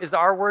another is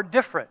our word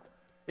different.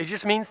 It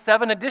just means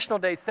 7 additional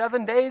days,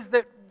 7 days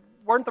that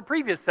weren't the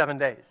previous 7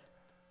 days.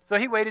 So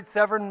he waited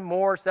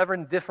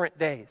 7 different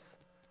days.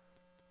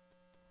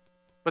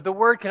 But the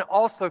word can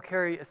also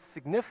carry a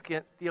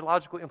significant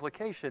theological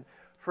implication.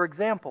 For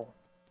example,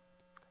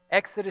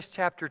 Exodus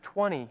chapter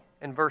 20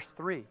 and verse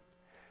 3.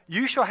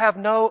 You shall have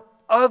no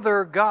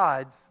other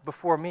gods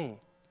before me.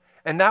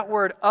 And that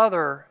word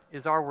other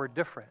is our word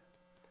different.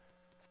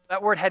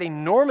 That word had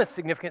enormous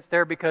significance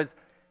there because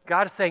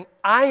God is saying,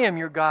 I am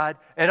your God,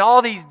 and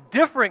all these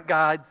different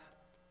gods,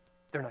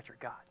 they're not your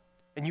God.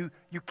 And you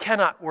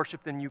cannot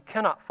worship them, you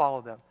cannot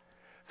follow them.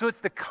 So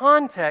it's the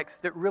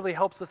context that really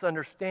helps us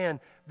understand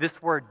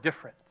this word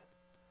different.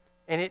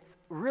 And it's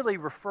really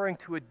referring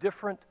to a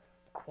different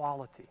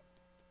quality.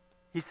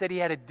 He said he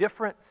had a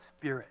different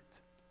spirit.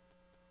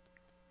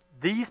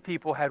 These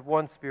people had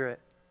one spirit.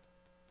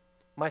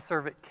 My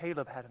servant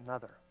Caleb had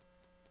another.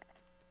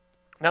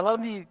 Now let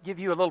me give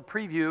you a little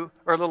preview,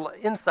 or a little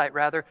insight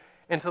rather,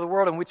 into the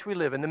world in which we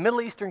live. In the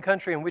Middle Eastern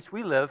country in which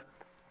we live,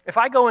 if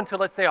I go into,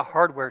 let's say, a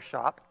hardware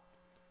shop,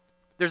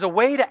 there's a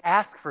way to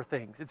ask for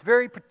things. It's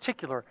very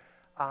particular.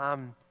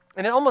 And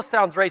it almost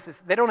sounds racist.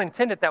 They don't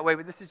intend it that way,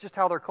 but this is just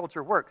how their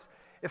culture works.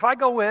 If I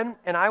go in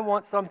and I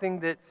want something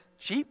that's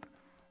cheap,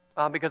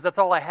 because that's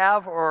all I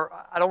have, or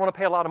I don't want to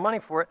pay a lot of money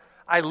for it,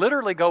 I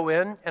literally go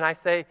in and I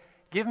say,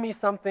 give me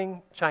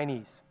something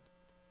Chinese.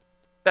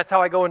 That's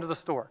how I go into the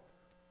store.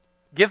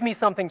 Give me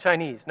something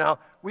Chinese. Now,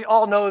 we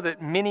all know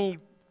that many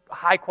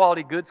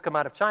high-quality goods come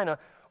out of China,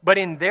 but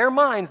in their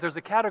minds, there's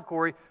a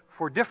category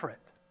for different.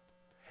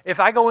 If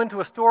I go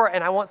into a store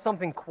and I want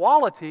something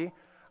quality,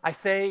 I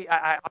say,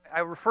 I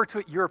refer to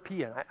it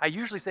European. I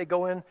usually say,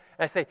 go in and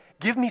I say,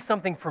 give me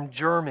something from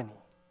Germany.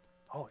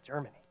 Oh,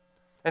 Germany.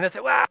 And they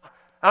say, well,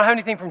 I don't have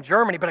anything from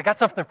Germany, but I got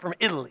something from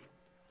Italy.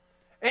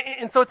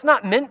 And so it's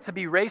not meant to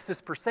be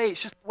racist per se.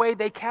 It's just the way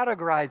they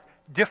categorize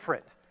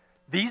different.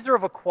 These are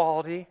of a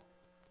quality,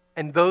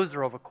 and those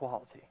are of a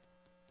quality.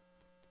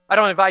 I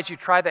don't advise you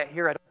try that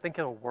here. I don't think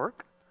it'll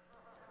work.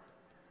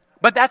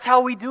 But that's how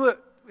we do it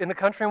in the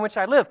country in which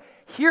I live.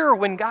 Here,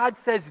 when God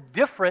says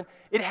different,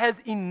 it has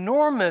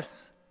enormous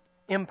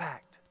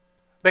impact.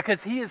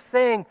 Because he is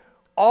saying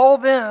all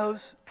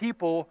those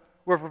people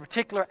were of a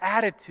particular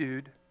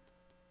attitude,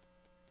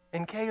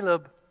 and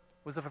Caleb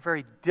was of a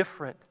very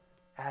different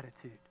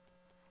attitude.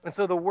 And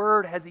so the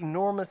word has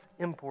enormous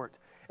import.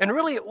 And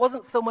really, it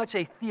wasn't so much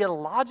a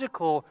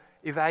theological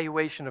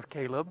evaluation of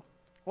Caleb.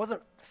 It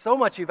wasn't so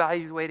much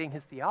evaluating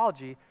his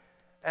theology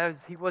as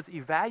he was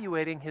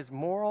evaluating his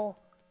moral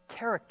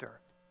character,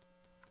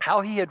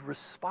 how he had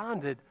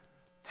responded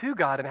to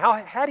God. And how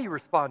had he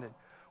responded?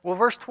 Well,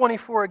 verse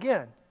 24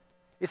 again,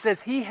 it says,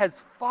 he has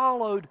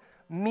followed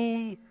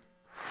me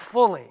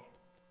fully.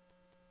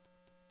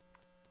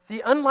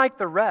 See, unlike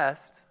the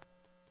rest,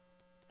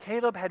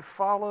 Caleb had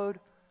followed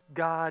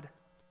God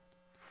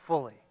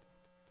fully.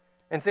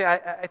 And see,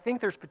 I think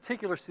there's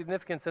particular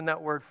significance in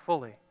that word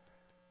fully.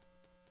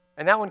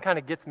 And that one kind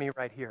of gets me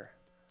right here.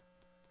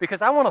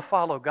 Because I want to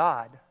follow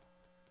God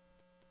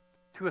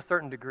to a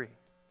certain degree.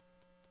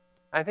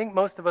 I think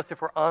most of us,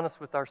 if we're honest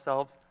with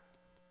ourselves,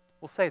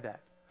 will say that.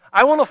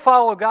 I want to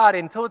follow God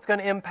until it's going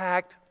to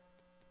impact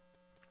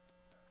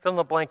fill in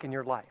the blank in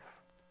your life.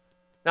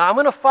 Now, I'm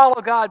going to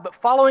follow God, but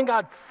following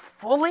God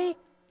fully,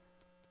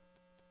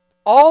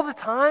 all the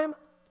time,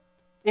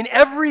 in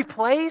every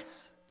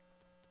place,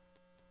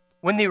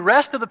 when the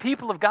rest of the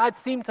people of God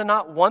seem to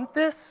not want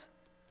this,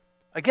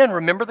 again,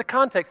 remember the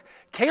context.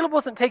 Caleb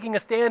wasn't taking a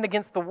stand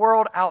against the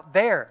world out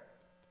there.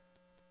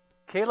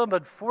 Caleb,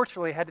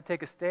 unfortunately, had to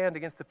take a stand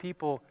against the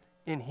people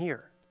in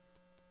here.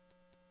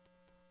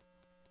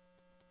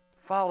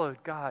 Followed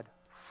God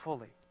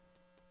fully.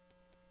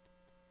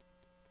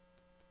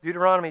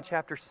 Deuteronomy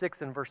chapter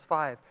 6 and verse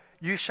 5.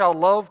 You shall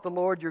love the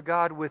Lord your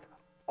God with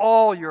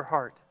all your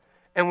heart,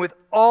 and with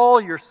all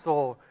your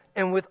soul,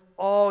 and with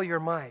all your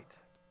might.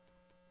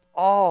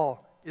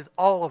 All is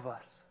all of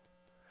us.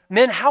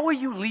 Men, how will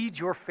you lead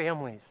your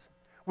families?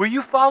 Will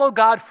you follow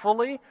God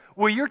fully?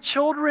 Will your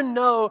children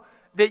know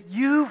that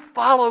you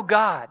follow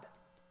God?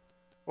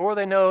 Or will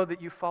they know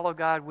that you follow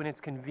God when it's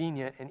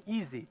convenient and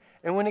easy?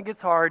 And when it gets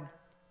hard,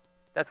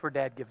 that's where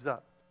Dad gives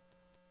up.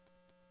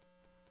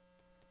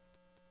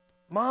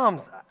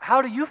 Moms,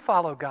 how do you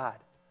follow God?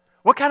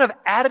 What kind of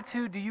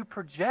attitude do you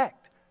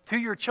project to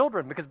your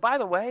children? Because, by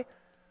the way,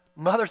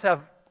 mothers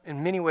have,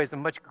 in many ways, a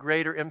much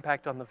greater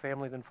impact on the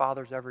family than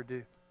fathers ever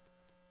do.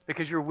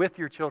 Because you're with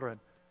your children.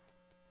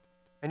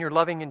 And you're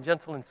loving and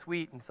gentle and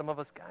sweet. And some of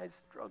us guys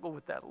struggle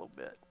with that a little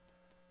bit.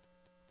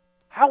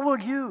 How will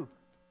you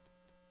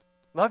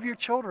love your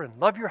children?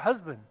 Love your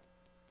husband?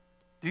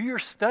 Do your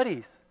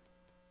studies?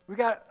 We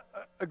got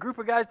a group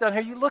of guys down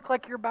here. You look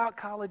like you're about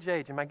college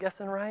age. Am I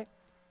guessing right?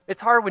 It's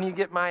hard when you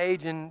get my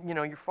age and,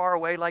 you're far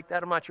away like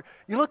that. I'm not sure.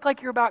 You look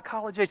like you're about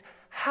college age.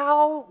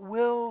 How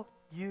will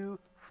you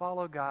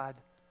follow God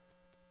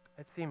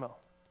at SEMO?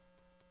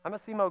 I'm a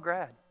SEMO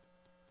grad.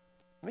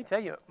 Let me tell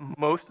you,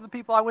 most of the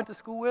people I went to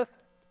school with,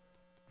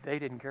 they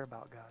didn't care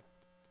about God.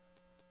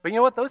 But you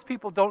know what? Those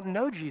people don't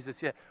know Jesus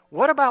yet.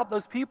 What about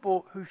those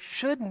people who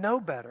should know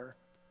better?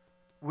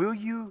 Will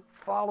you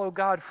follow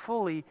God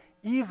fully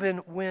even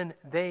when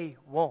they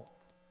won't?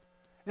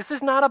 This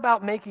is not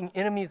about making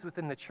enemies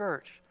within the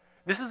church.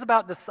 This is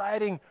about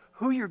deciding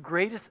who your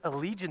greatest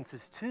allegiance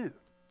is to.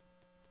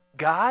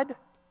 God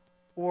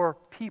or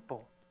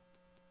people.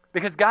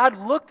 Because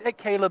God looked at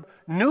Caleb,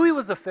 knew he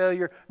was a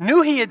failure,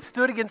 knew he had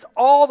stood against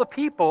all the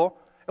people,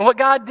 And what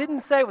God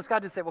didn't say was, God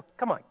didn't say, well,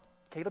 come on,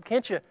 Caleb,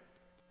 can't you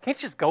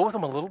just go with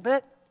them a little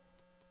bit?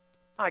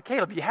 All right,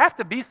 Caleb, you have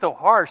to be so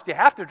harsh. You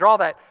have to draw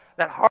that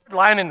hard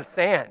line in the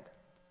sand.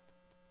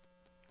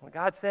 What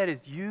God said is,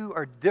 you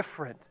are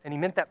different. And he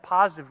meant that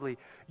positively.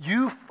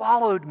 You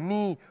followed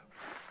me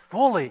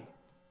fully.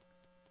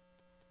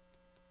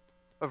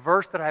 A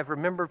verse that I've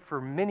remembered for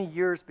many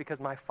years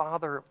because my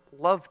father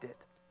loved it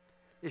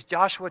is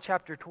Joshua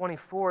chapter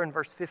 24 and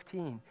verse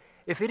 15.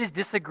 If it is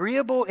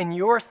disagreeable in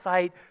your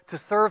sight to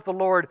serve the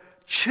Lord,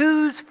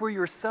 choose for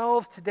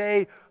yourselves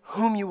today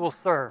whom you will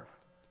serve.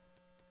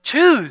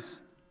 Choose.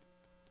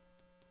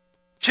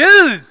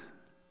 Choose.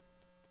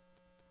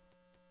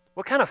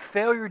 What kind of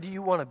failure do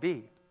you want to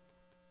be?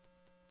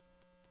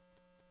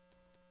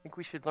 I think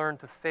we should learn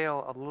to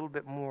fail a little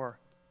bit more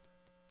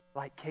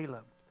like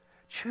Caleb.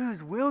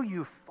 Choose, will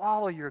you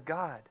follow your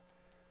God?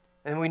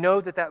 And we know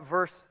that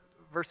verse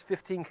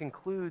 15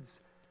 concludes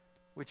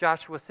with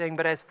Joshua saying,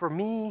 but as for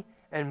me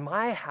and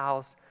my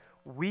house,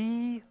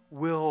 we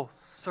will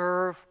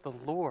serve the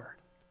Lord.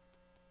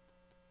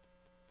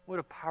 What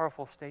a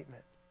powerful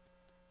statement.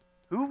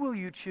 Who will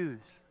you choose?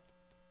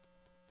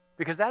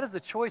 Because that is a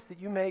choice that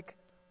you make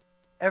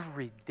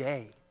every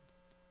day.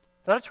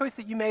 It's not a choice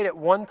that you made at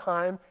one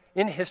time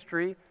in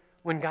history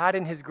when God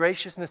in His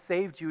graciousness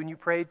saved you and you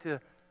prayed to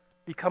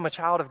become a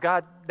child of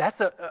God. That's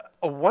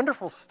a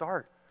wonderful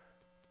start.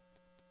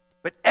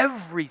 But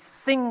every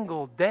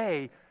single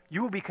day,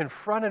 you will be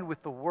confronted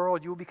with the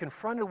world. You will be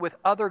confronted with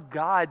other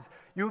gods.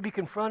 You will be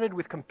confronted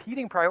with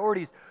competing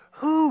priorities.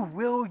 Who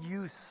will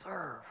you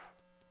serve?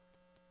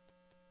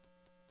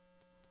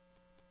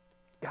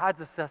 God's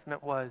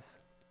assessment was,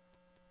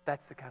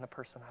 that's the kind of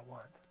person I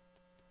want.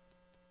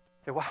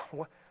 So,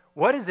 wow,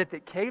 what is it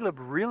that Caleb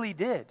really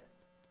did?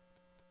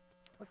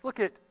 Let's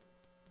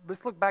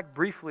look back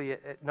briefly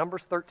at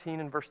Numbers 13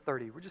 and verse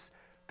 30. We'll just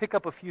pick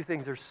up a few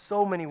things. There's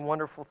so many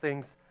wonderful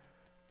things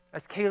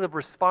as Caleb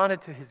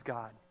responded to his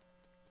God.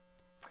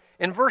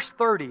 In verse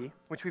 30,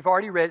 which we've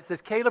already read, it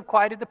says, Caleb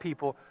quieted the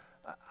people.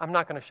 I'm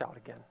not going to shout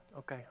again,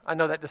 okay? I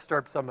know that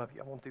disturbed some of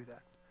you. I won't do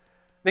that.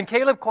 Then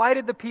Caleb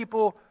quieted the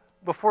people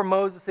before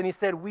Moses, and he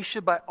said, we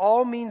should by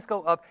all means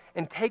go up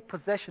and take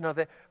possession of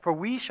it, for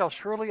we shall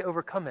surely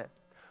overcome it.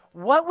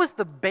 What was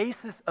the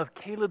basis of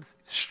Caleb's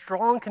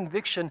strong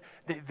conviction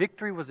that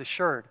victory was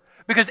assured?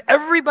 Because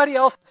everybody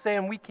else was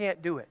saying, we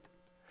can't do it.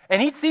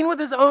 And he'd seen with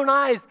his own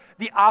eyes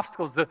the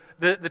obstacles,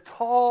 the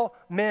tall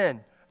men,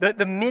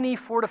 the many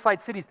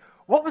fortified cities.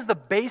 What was the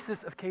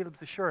basis of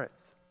Caleb's assurance?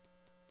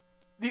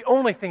 The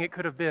only thing it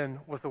could have been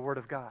was the Word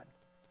of God.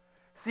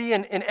 See,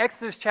 in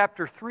Exodus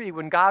chapter 3,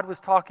 when God was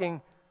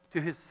talking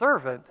to His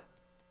servant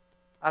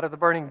out of the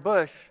burning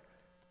bush,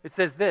 it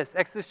says this,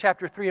 Exodus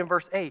chapter 3 and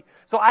verse 8.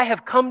 So I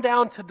have come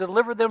down to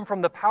deliver them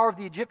from the power of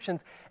the Egyptians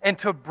and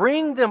to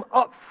bring them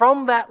up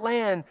from that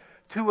land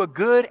to a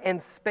good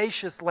and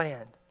spacious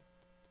land.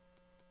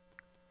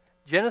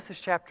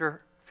 Genesis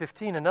chapter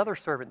 15, another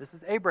servant, this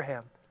is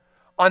Abraham.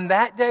 On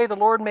that day the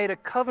Lord made a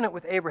covenant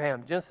with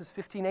Abraham, Genesis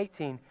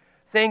 15:18,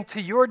 saying,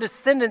 to your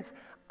descendants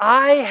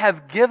I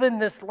have given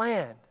this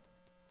land.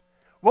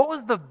 What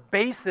was the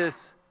basis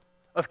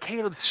of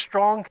Caleb's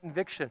strong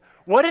conviction?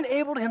 What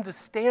enabled him to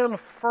stand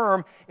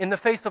firm in the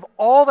face of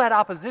all that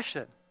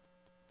opposition?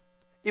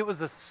 It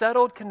was a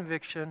settled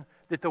conviction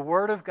that the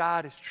Word of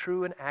God is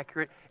true and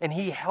accurate, and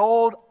he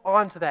held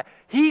on to that.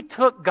 He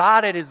took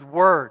God at His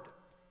word.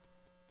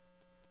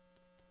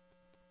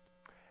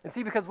 And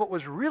see, because what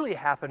was really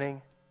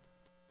happening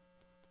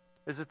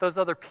is that those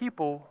other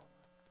people,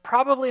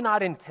 probably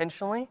not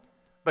intentionally,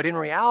 but in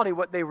reality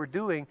what they were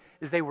doing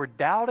is they were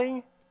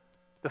doubting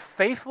the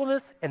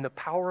faithfulness and the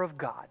power of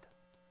God.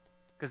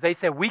 Because they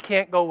said, we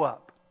can't go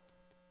up.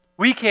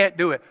 We can't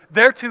do it.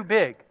 They're too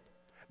big.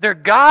 Their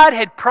God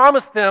had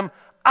promised them,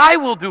 I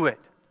will do it.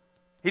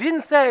 He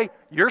didn't say,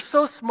 you're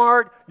so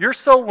smart, you're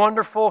so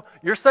wonderful,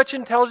 you're such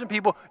intelligent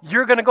people,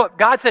 you're going to go up.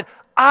 God said,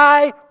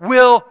 I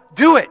will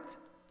do it.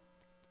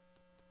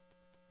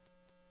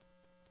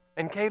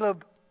 And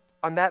Caleb,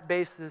 on that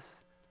basis,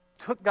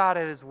 took God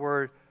at His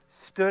word,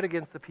 stood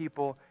against the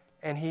people,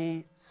 and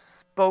he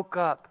spoke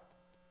up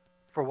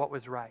for what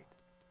was right.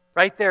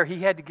 Right there,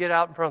 he had to get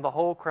out in front of the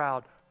whole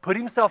crowd, put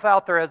himself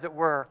out there, as it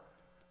were,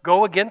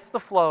 go against the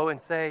flow and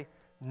say,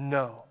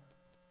 no.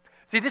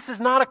 See, this is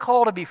not a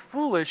call to be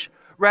foolish,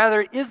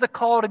 rather it is a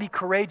call to be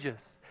courageous.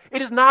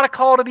 It is not a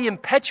call to be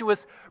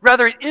impetuous,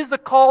 rather it is a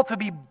call to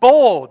be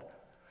bold.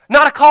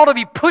 Not a call to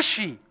be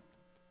pushy,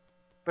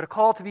 but a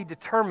call to be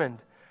determined.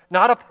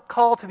 Not a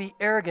call to be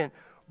arrogant,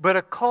 but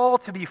a call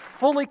to be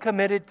fully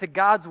committed to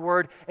God's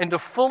word and to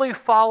fully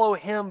follow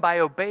Him by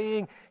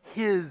obeying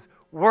His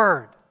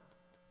word.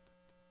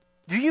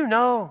 Do you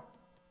know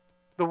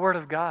the Word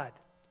of God?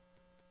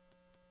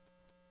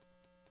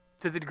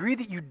 To the degree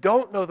that you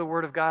don't know the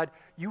Word of God,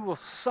 you will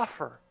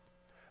suffer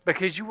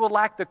because you will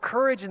lack the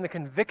courage and the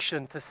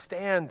conviction to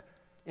stand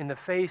in the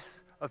face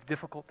of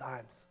difficult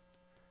times.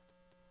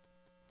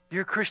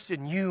 Dear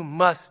Christian, you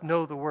must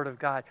know the Word of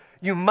God.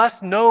 You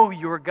must know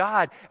your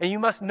God, and you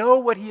must know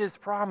what He has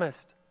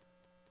promised.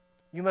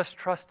 You must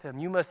trust Him.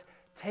 You must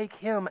take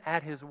him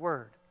at his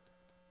word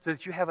so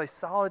that you have a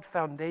solid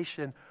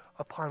foundation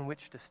upon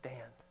which to stand.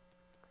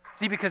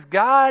 See, because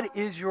God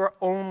is your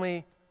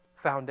only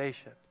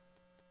foundation.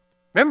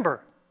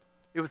 Remember,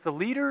 it was the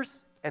leaders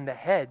and the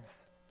heads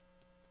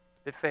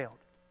that failed.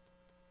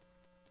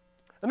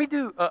 Let me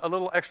do a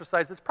little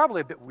exercise that's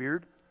probably a bit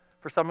weird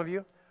for some of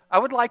you. I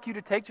would like you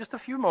to take just a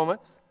few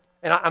moments,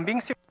 and I'm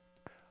being serious.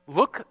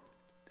 Look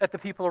at the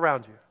people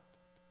around you.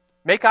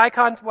 Make eye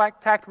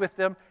contact with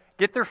them.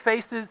 Get their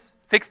faces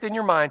fixed in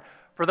your mind.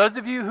 For those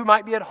of you who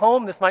might be at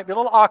home, this might be a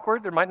little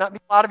awkward. There might not be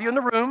a lot of you in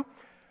the room.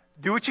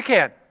 Do what you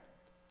can.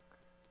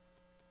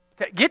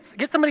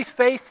 Get somebody's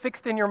face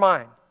fixed in your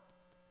mind.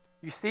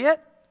 You see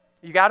it?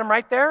 You got them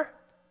right there?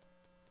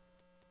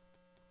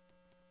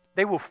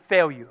 They will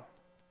fail you.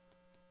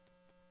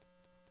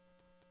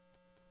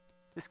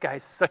 This guy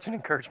is such an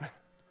encouragement.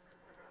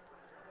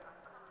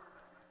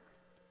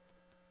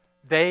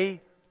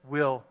 They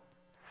will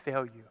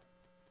fail you.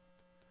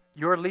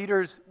 Your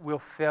leaders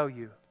will fail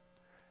you.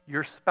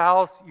 Your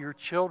spouse, your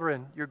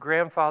children, your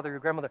grandfather, your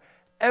grandmother,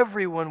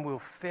 everyone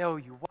will fail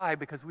you. Why?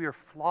 Because we are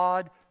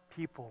flawed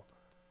people.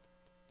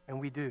 And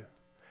we do.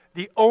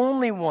 The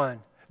only one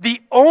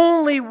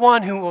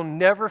who will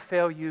never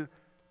fail you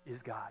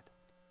is God.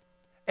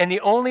 And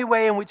the only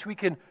way in which we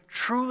can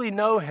truly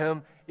know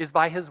him is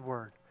by his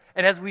word.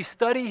 And as we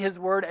study his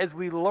word, as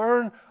we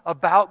learn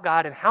about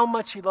God and how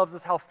much he loves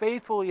us, how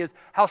faithful he is,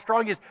 how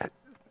strong he is,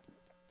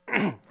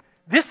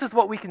 this is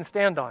what we can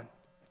stand on.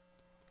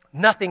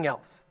 Nothing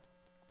else.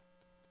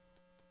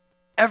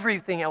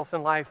 Everything else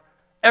in life,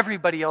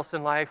 everybody else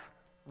in life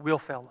will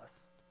fail us.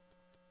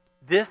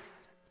 This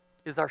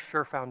is our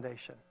sure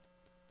foundation.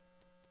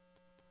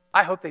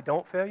 I hope they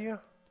don't fail you,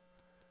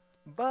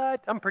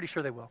 but I'm pretty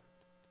sure they will.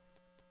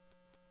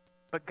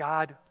 But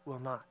God will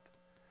not.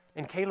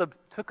 And Caleb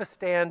took a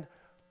stand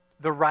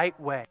the right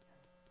way.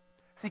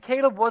 See,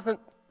 Caleb wasn't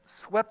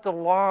swept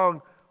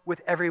along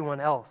with everyone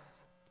else.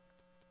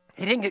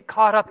 He didn't get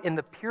caught up in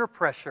the peer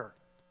pressure.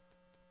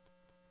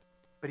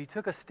 But he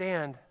took a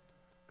stand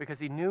because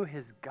he knew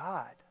his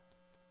God.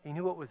 He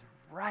knew what was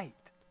right.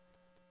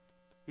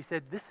 He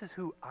said, this is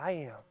who I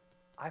am.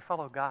 I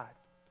follow God.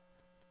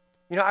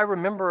 You know, I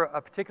remember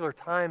a particular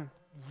time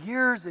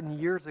years and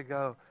years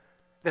ago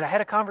that I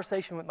had a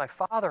conversation with my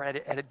father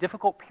at a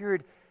difficult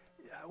period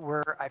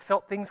where I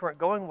felt things weren't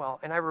going well.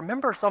 And I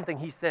remember something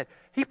he said.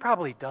 He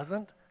probably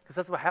doesn't, because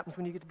that's what happens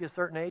when you get to be a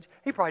certain age.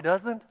 He probably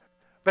doesn't.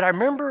 But I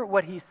remember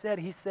what he said.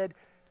 He said,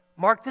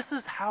 Mark, this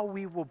is how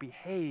we will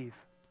behave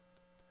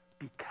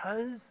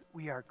because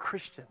we are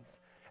Christians.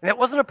 And it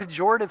wasn't a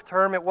pejorative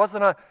term. It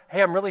wasn't a,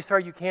 hey, I'm really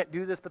sorry you can't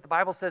do this, but the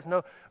Bible says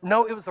no.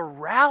 No, it was a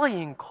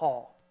rallying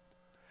call.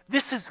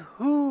 This is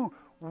who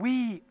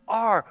we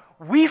are.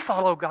 We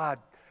follow God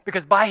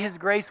because by his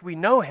grace we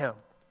know him.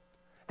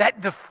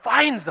 That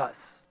defines us.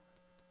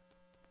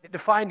 It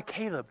defined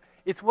Caleb.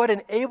 It's what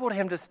enabled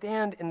him to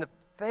stand in the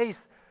face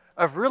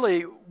of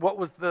really what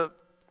was the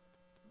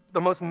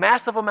most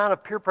massive amount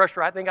of peer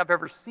pressure I think I've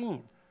ever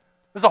seen.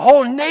 There's a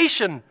whole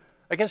nation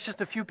against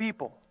just a few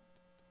people.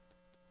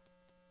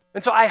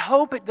 And so I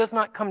hope it does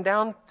not come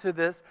down to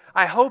this.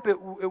 I hope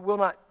it will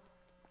not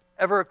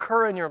ever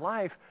occur in your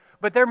life.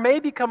 But there may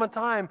become a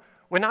time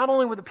when not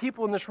only will the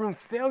people in this room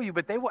fail you,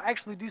 but they will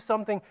actually do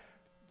something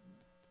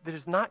that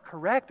is not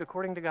correct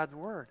according to God's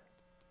word.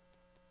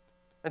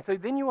 And so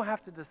then you will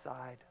have to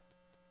decide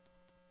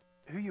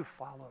who you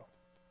follow.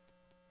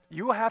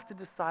 You will have to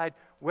decide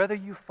whether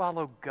you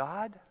follow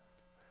God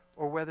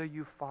or whether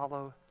you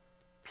follow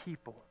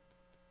people.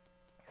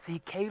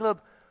 See,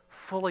 Caleb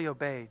fully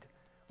obeyed.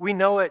 We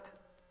know it.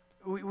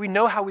 We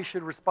know how we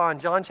should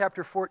respond. John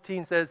chapter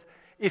 14 says,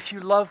 if you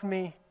love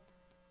me,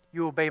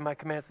 you obey my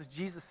commands. It's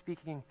Jesus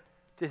speaking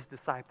to his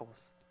disciples.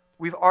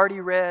 We've already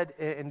read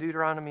in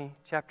Deuteronomy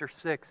chapter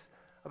 6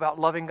 about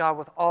loving God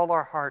with all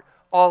our heart,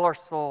 all our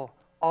soul,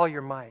 all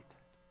your might.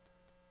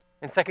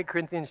 In 2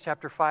 Corinthians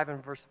chapter 5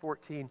 and verse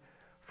 14,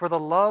 for the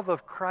love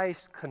of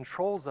Christ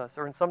controls us,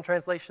 or in some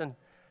translation,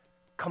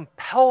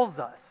 compels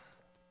us.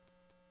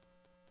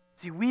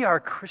 See, we are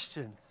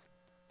Christians.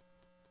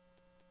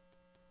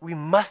 We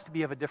must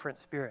be of a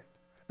different spirit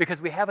because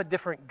we have a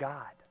different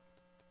God.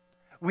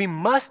 We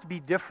must be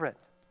different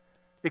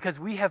because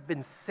we have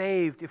been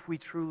saved if we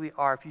truly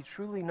are. If you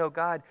truly know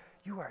God,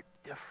 you are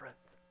different.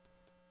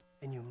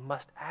 And you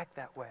must act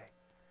that way.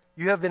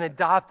 You have been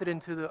adopted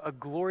into a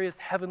glorious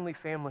heavenly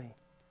family.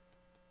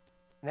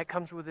 And that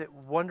comes with it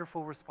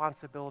wonderful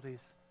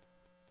responsibilities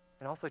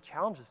and also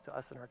challenges to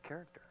us in our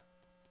character.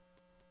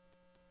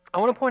 I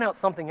want to point out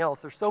something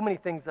else. There's so many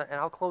things, and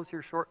I'll close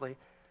here shortly.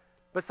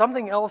 But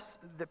something else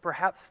that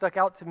perhaps stuck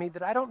out to me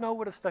that I don't know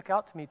would have stuck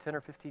out to me 10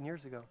 or 15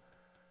 years ago.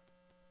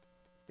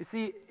 You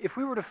see, if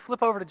we were to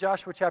flip over to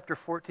Joshua chapter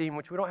 14,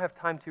 which we don't have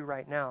time to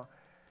right now,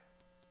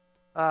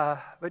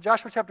 but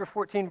Joshua chapter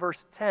 14,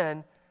 verse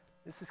 10,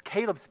 this is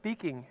Caleb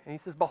speaking, and he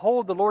says,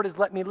 behold, the Lord has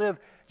let me live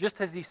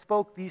just as he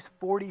spoke these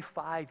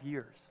 45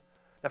 years.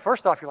 Now,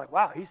 first off, you're like,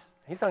 wow,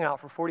 he's hung out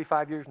for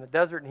 45 years in the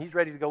desert, and he's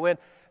ready to go in.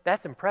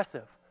 That's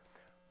impressive.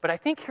 But I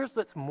think here's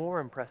what's more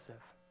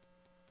impressive.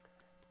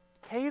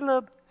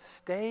 Caleb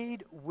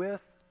stayed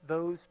with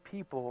those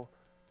people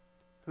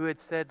who had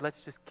said,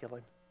 let's just kill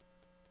him.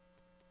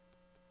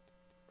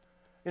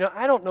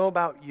 I don't know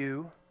about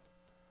you,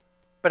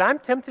 but I'm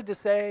tempted to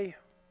say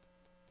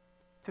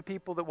to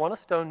people that want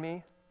to stone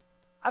me,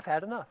 I've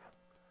had enough.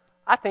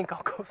 I think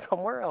I'll go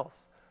somewhere else.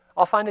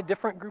 I'll find a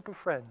different group of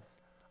friends.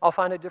 I'll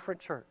find a different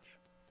church.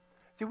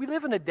 See, we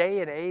live in a day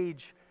and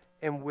age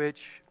in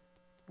which,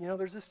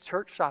 there's this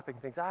church shopping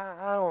things.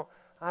 I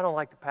don't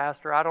like the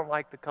pastor. I don't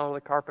like the color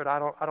of the carpet. I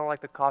don't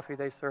like the coffee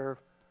they serve.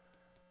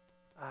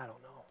 I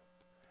don't know.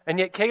 And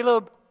yet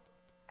Caleb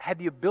had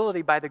the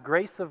ability, by the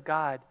grace of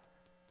God,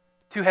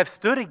 to have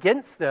stood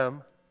against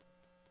them,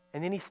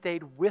 and then he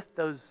stayed with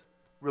those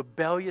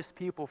rebellious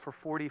people for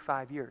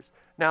 45 years.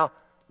 Now,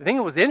 the thing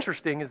that was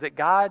interesting is that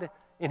God,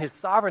 in His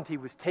sovereignty,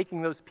 was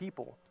taking those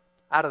people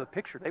out of the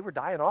picture. They were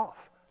dying off.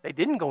 They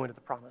didn't go into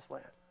the promised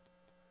land.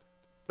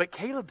 But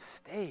Caleb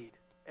stayed,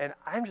 and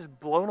I'm just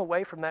blown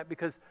away from that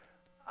because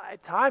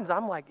at times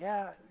I'm like,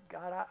 yeah,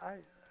 God,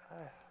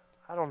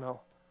 I don't know.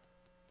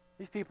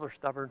 These people are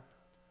stubborn.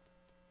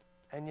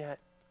 And yet,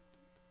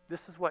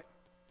 this is what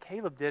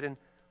Caleb did, and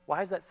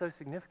why is that so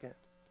significant?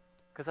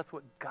 Because that's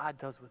what God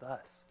does with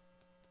us.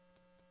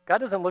 God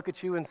doesn't look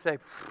at you and say,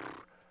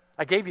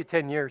 I gave you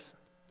 10 years,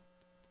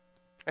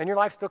 and your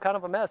life's still kind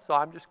of a mess, so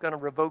I'm just going to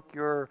revoke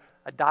your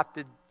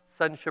adopted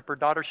sonship or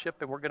daughtership,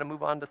 and we're going to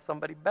move on to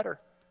somebody better.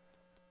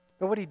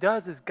 But what He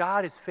does is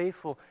God is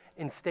faithful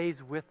and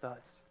stays with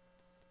us.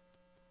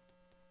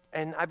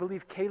 And I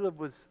believe Caleb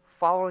was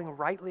following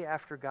rightly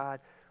after God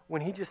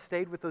when he just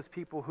stayed with those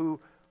people who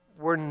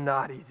were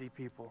not easy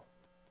people.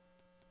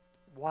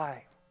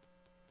 Why?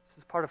 This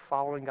is part of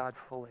following God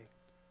fully.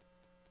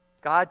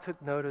 God took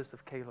notice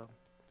of Caleb.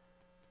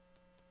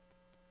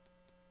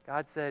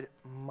 God said,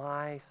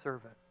 my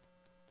servant.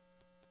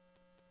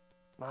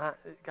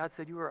 God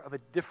said, you are of a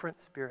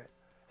different spirit.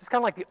 It's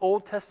kind of like the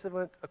Old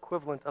Testament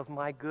equivalent of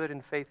my good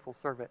and faithful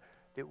servant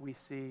that we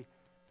see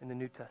in the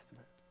New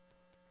Testament.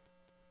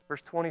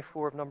 Verse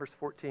 24 of Numbers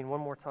 14, one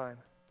more time.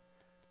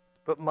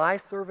 But my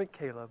servant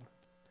Caleb,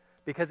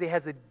 because he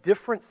has a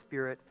different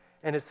spirit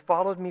and has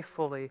followed me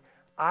fully,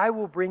 I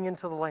will bring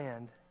into the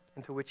land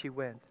into which he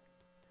went,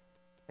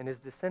 and his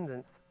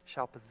descendants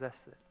shall possess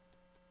it.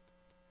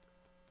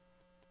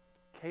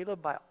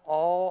 Caleb, by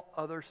all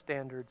other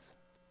standards,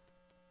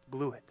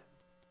 blew it,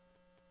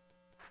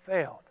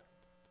 failed,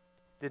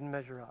 didn't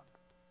measure up.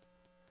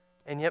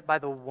 And yet by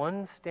the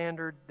one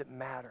standard that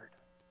mattered,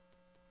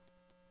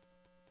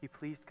 he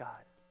pleased God.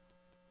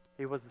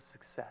 He was a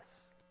success.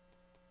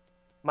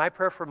 My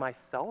prayer for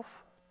myself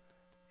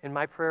and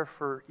my prayer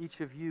for each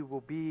of you will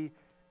be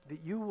that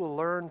you will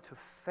learn to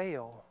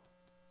fail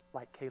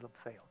like Caleb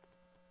failed,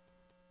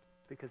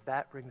 because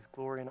that brings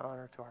glory and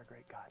honor to our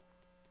great God.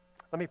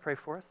 Let me pray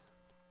for us.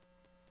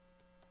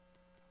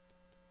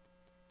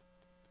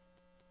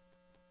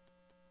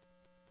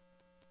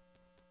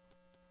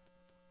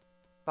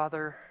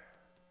 Father,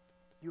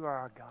 you are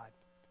our God.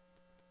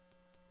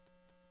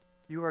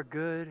 You are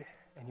good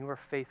and you are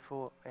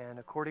faithful, and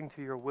according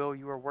to your will,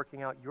 you are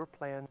working out your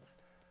plans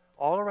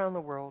all around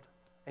the world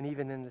and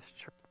even in this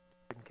church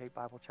in Cape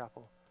Bible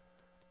Chapel.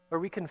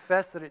 Lord, we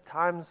confess that at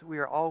times we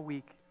are all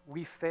weak.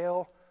 We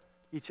fail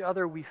each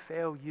other, we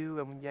fail you,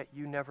 and yet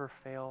you never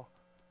fail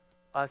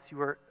us.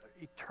 You are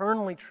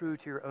eternally true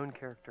to your own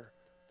character.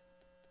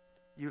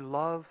 You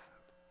love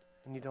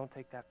and you don't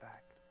take that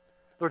back.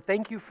 Lord,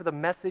 thank you for the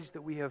message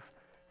that we have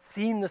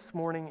seen this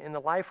morning in the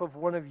life of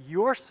one of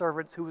your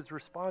servants who was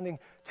responding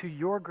to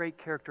your great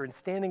character and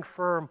standing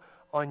firm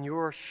on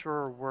your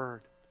sure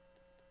word,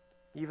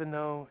 even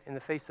though in the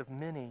face of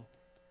many,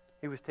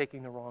 he was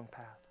taking the wrong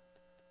path.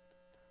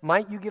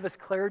 Might you give us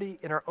clarity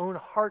in our own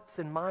hearts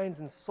and minds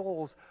and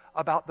souls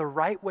about the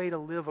right way to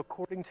live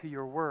according to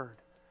your word,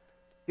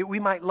 that we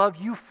might love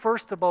you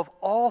first above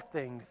all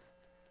things,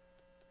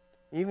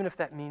 even if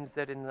that means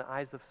that in the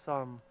eyes of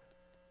some,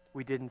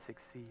 we didn't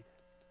succeed.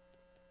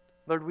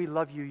 Lord, we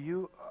love you.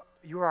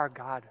 You are our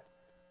God.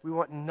 We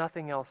want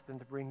nothing else than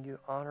to bring you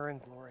honor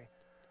and glory.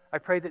 I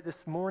pray that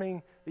this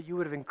morning that you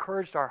would have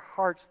encouraged our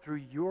hearts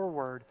through your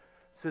word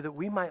so that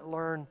we might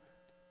learn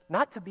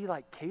not to be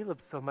like Caleb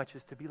so much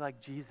as to be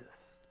like Jesus.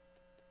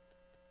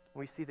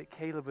 We see that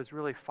Caleb was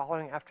really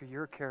following after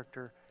your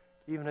character,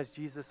 even as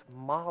Jesus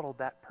modeled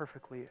that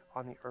perfectly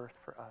on the earth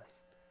for us.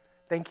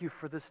 Thank you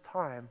for this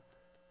time.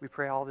 We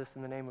pray all this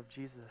in the name of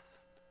Jesus,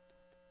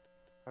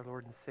 our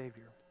Lord and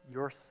Savior,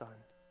 your Son.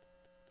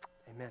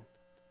 Amen.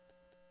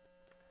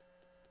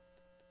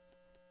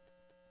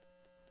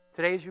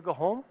 Today as you go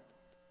home,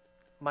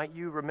 might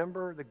you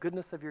remember the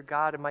goodness of your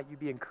God, and might you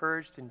be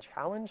encouraged and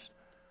challenged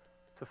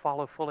to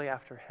follow fully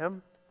after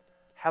him.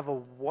 Have a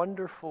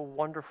wonderful,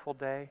 wonderful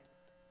day.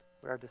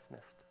 We are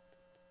dismissed.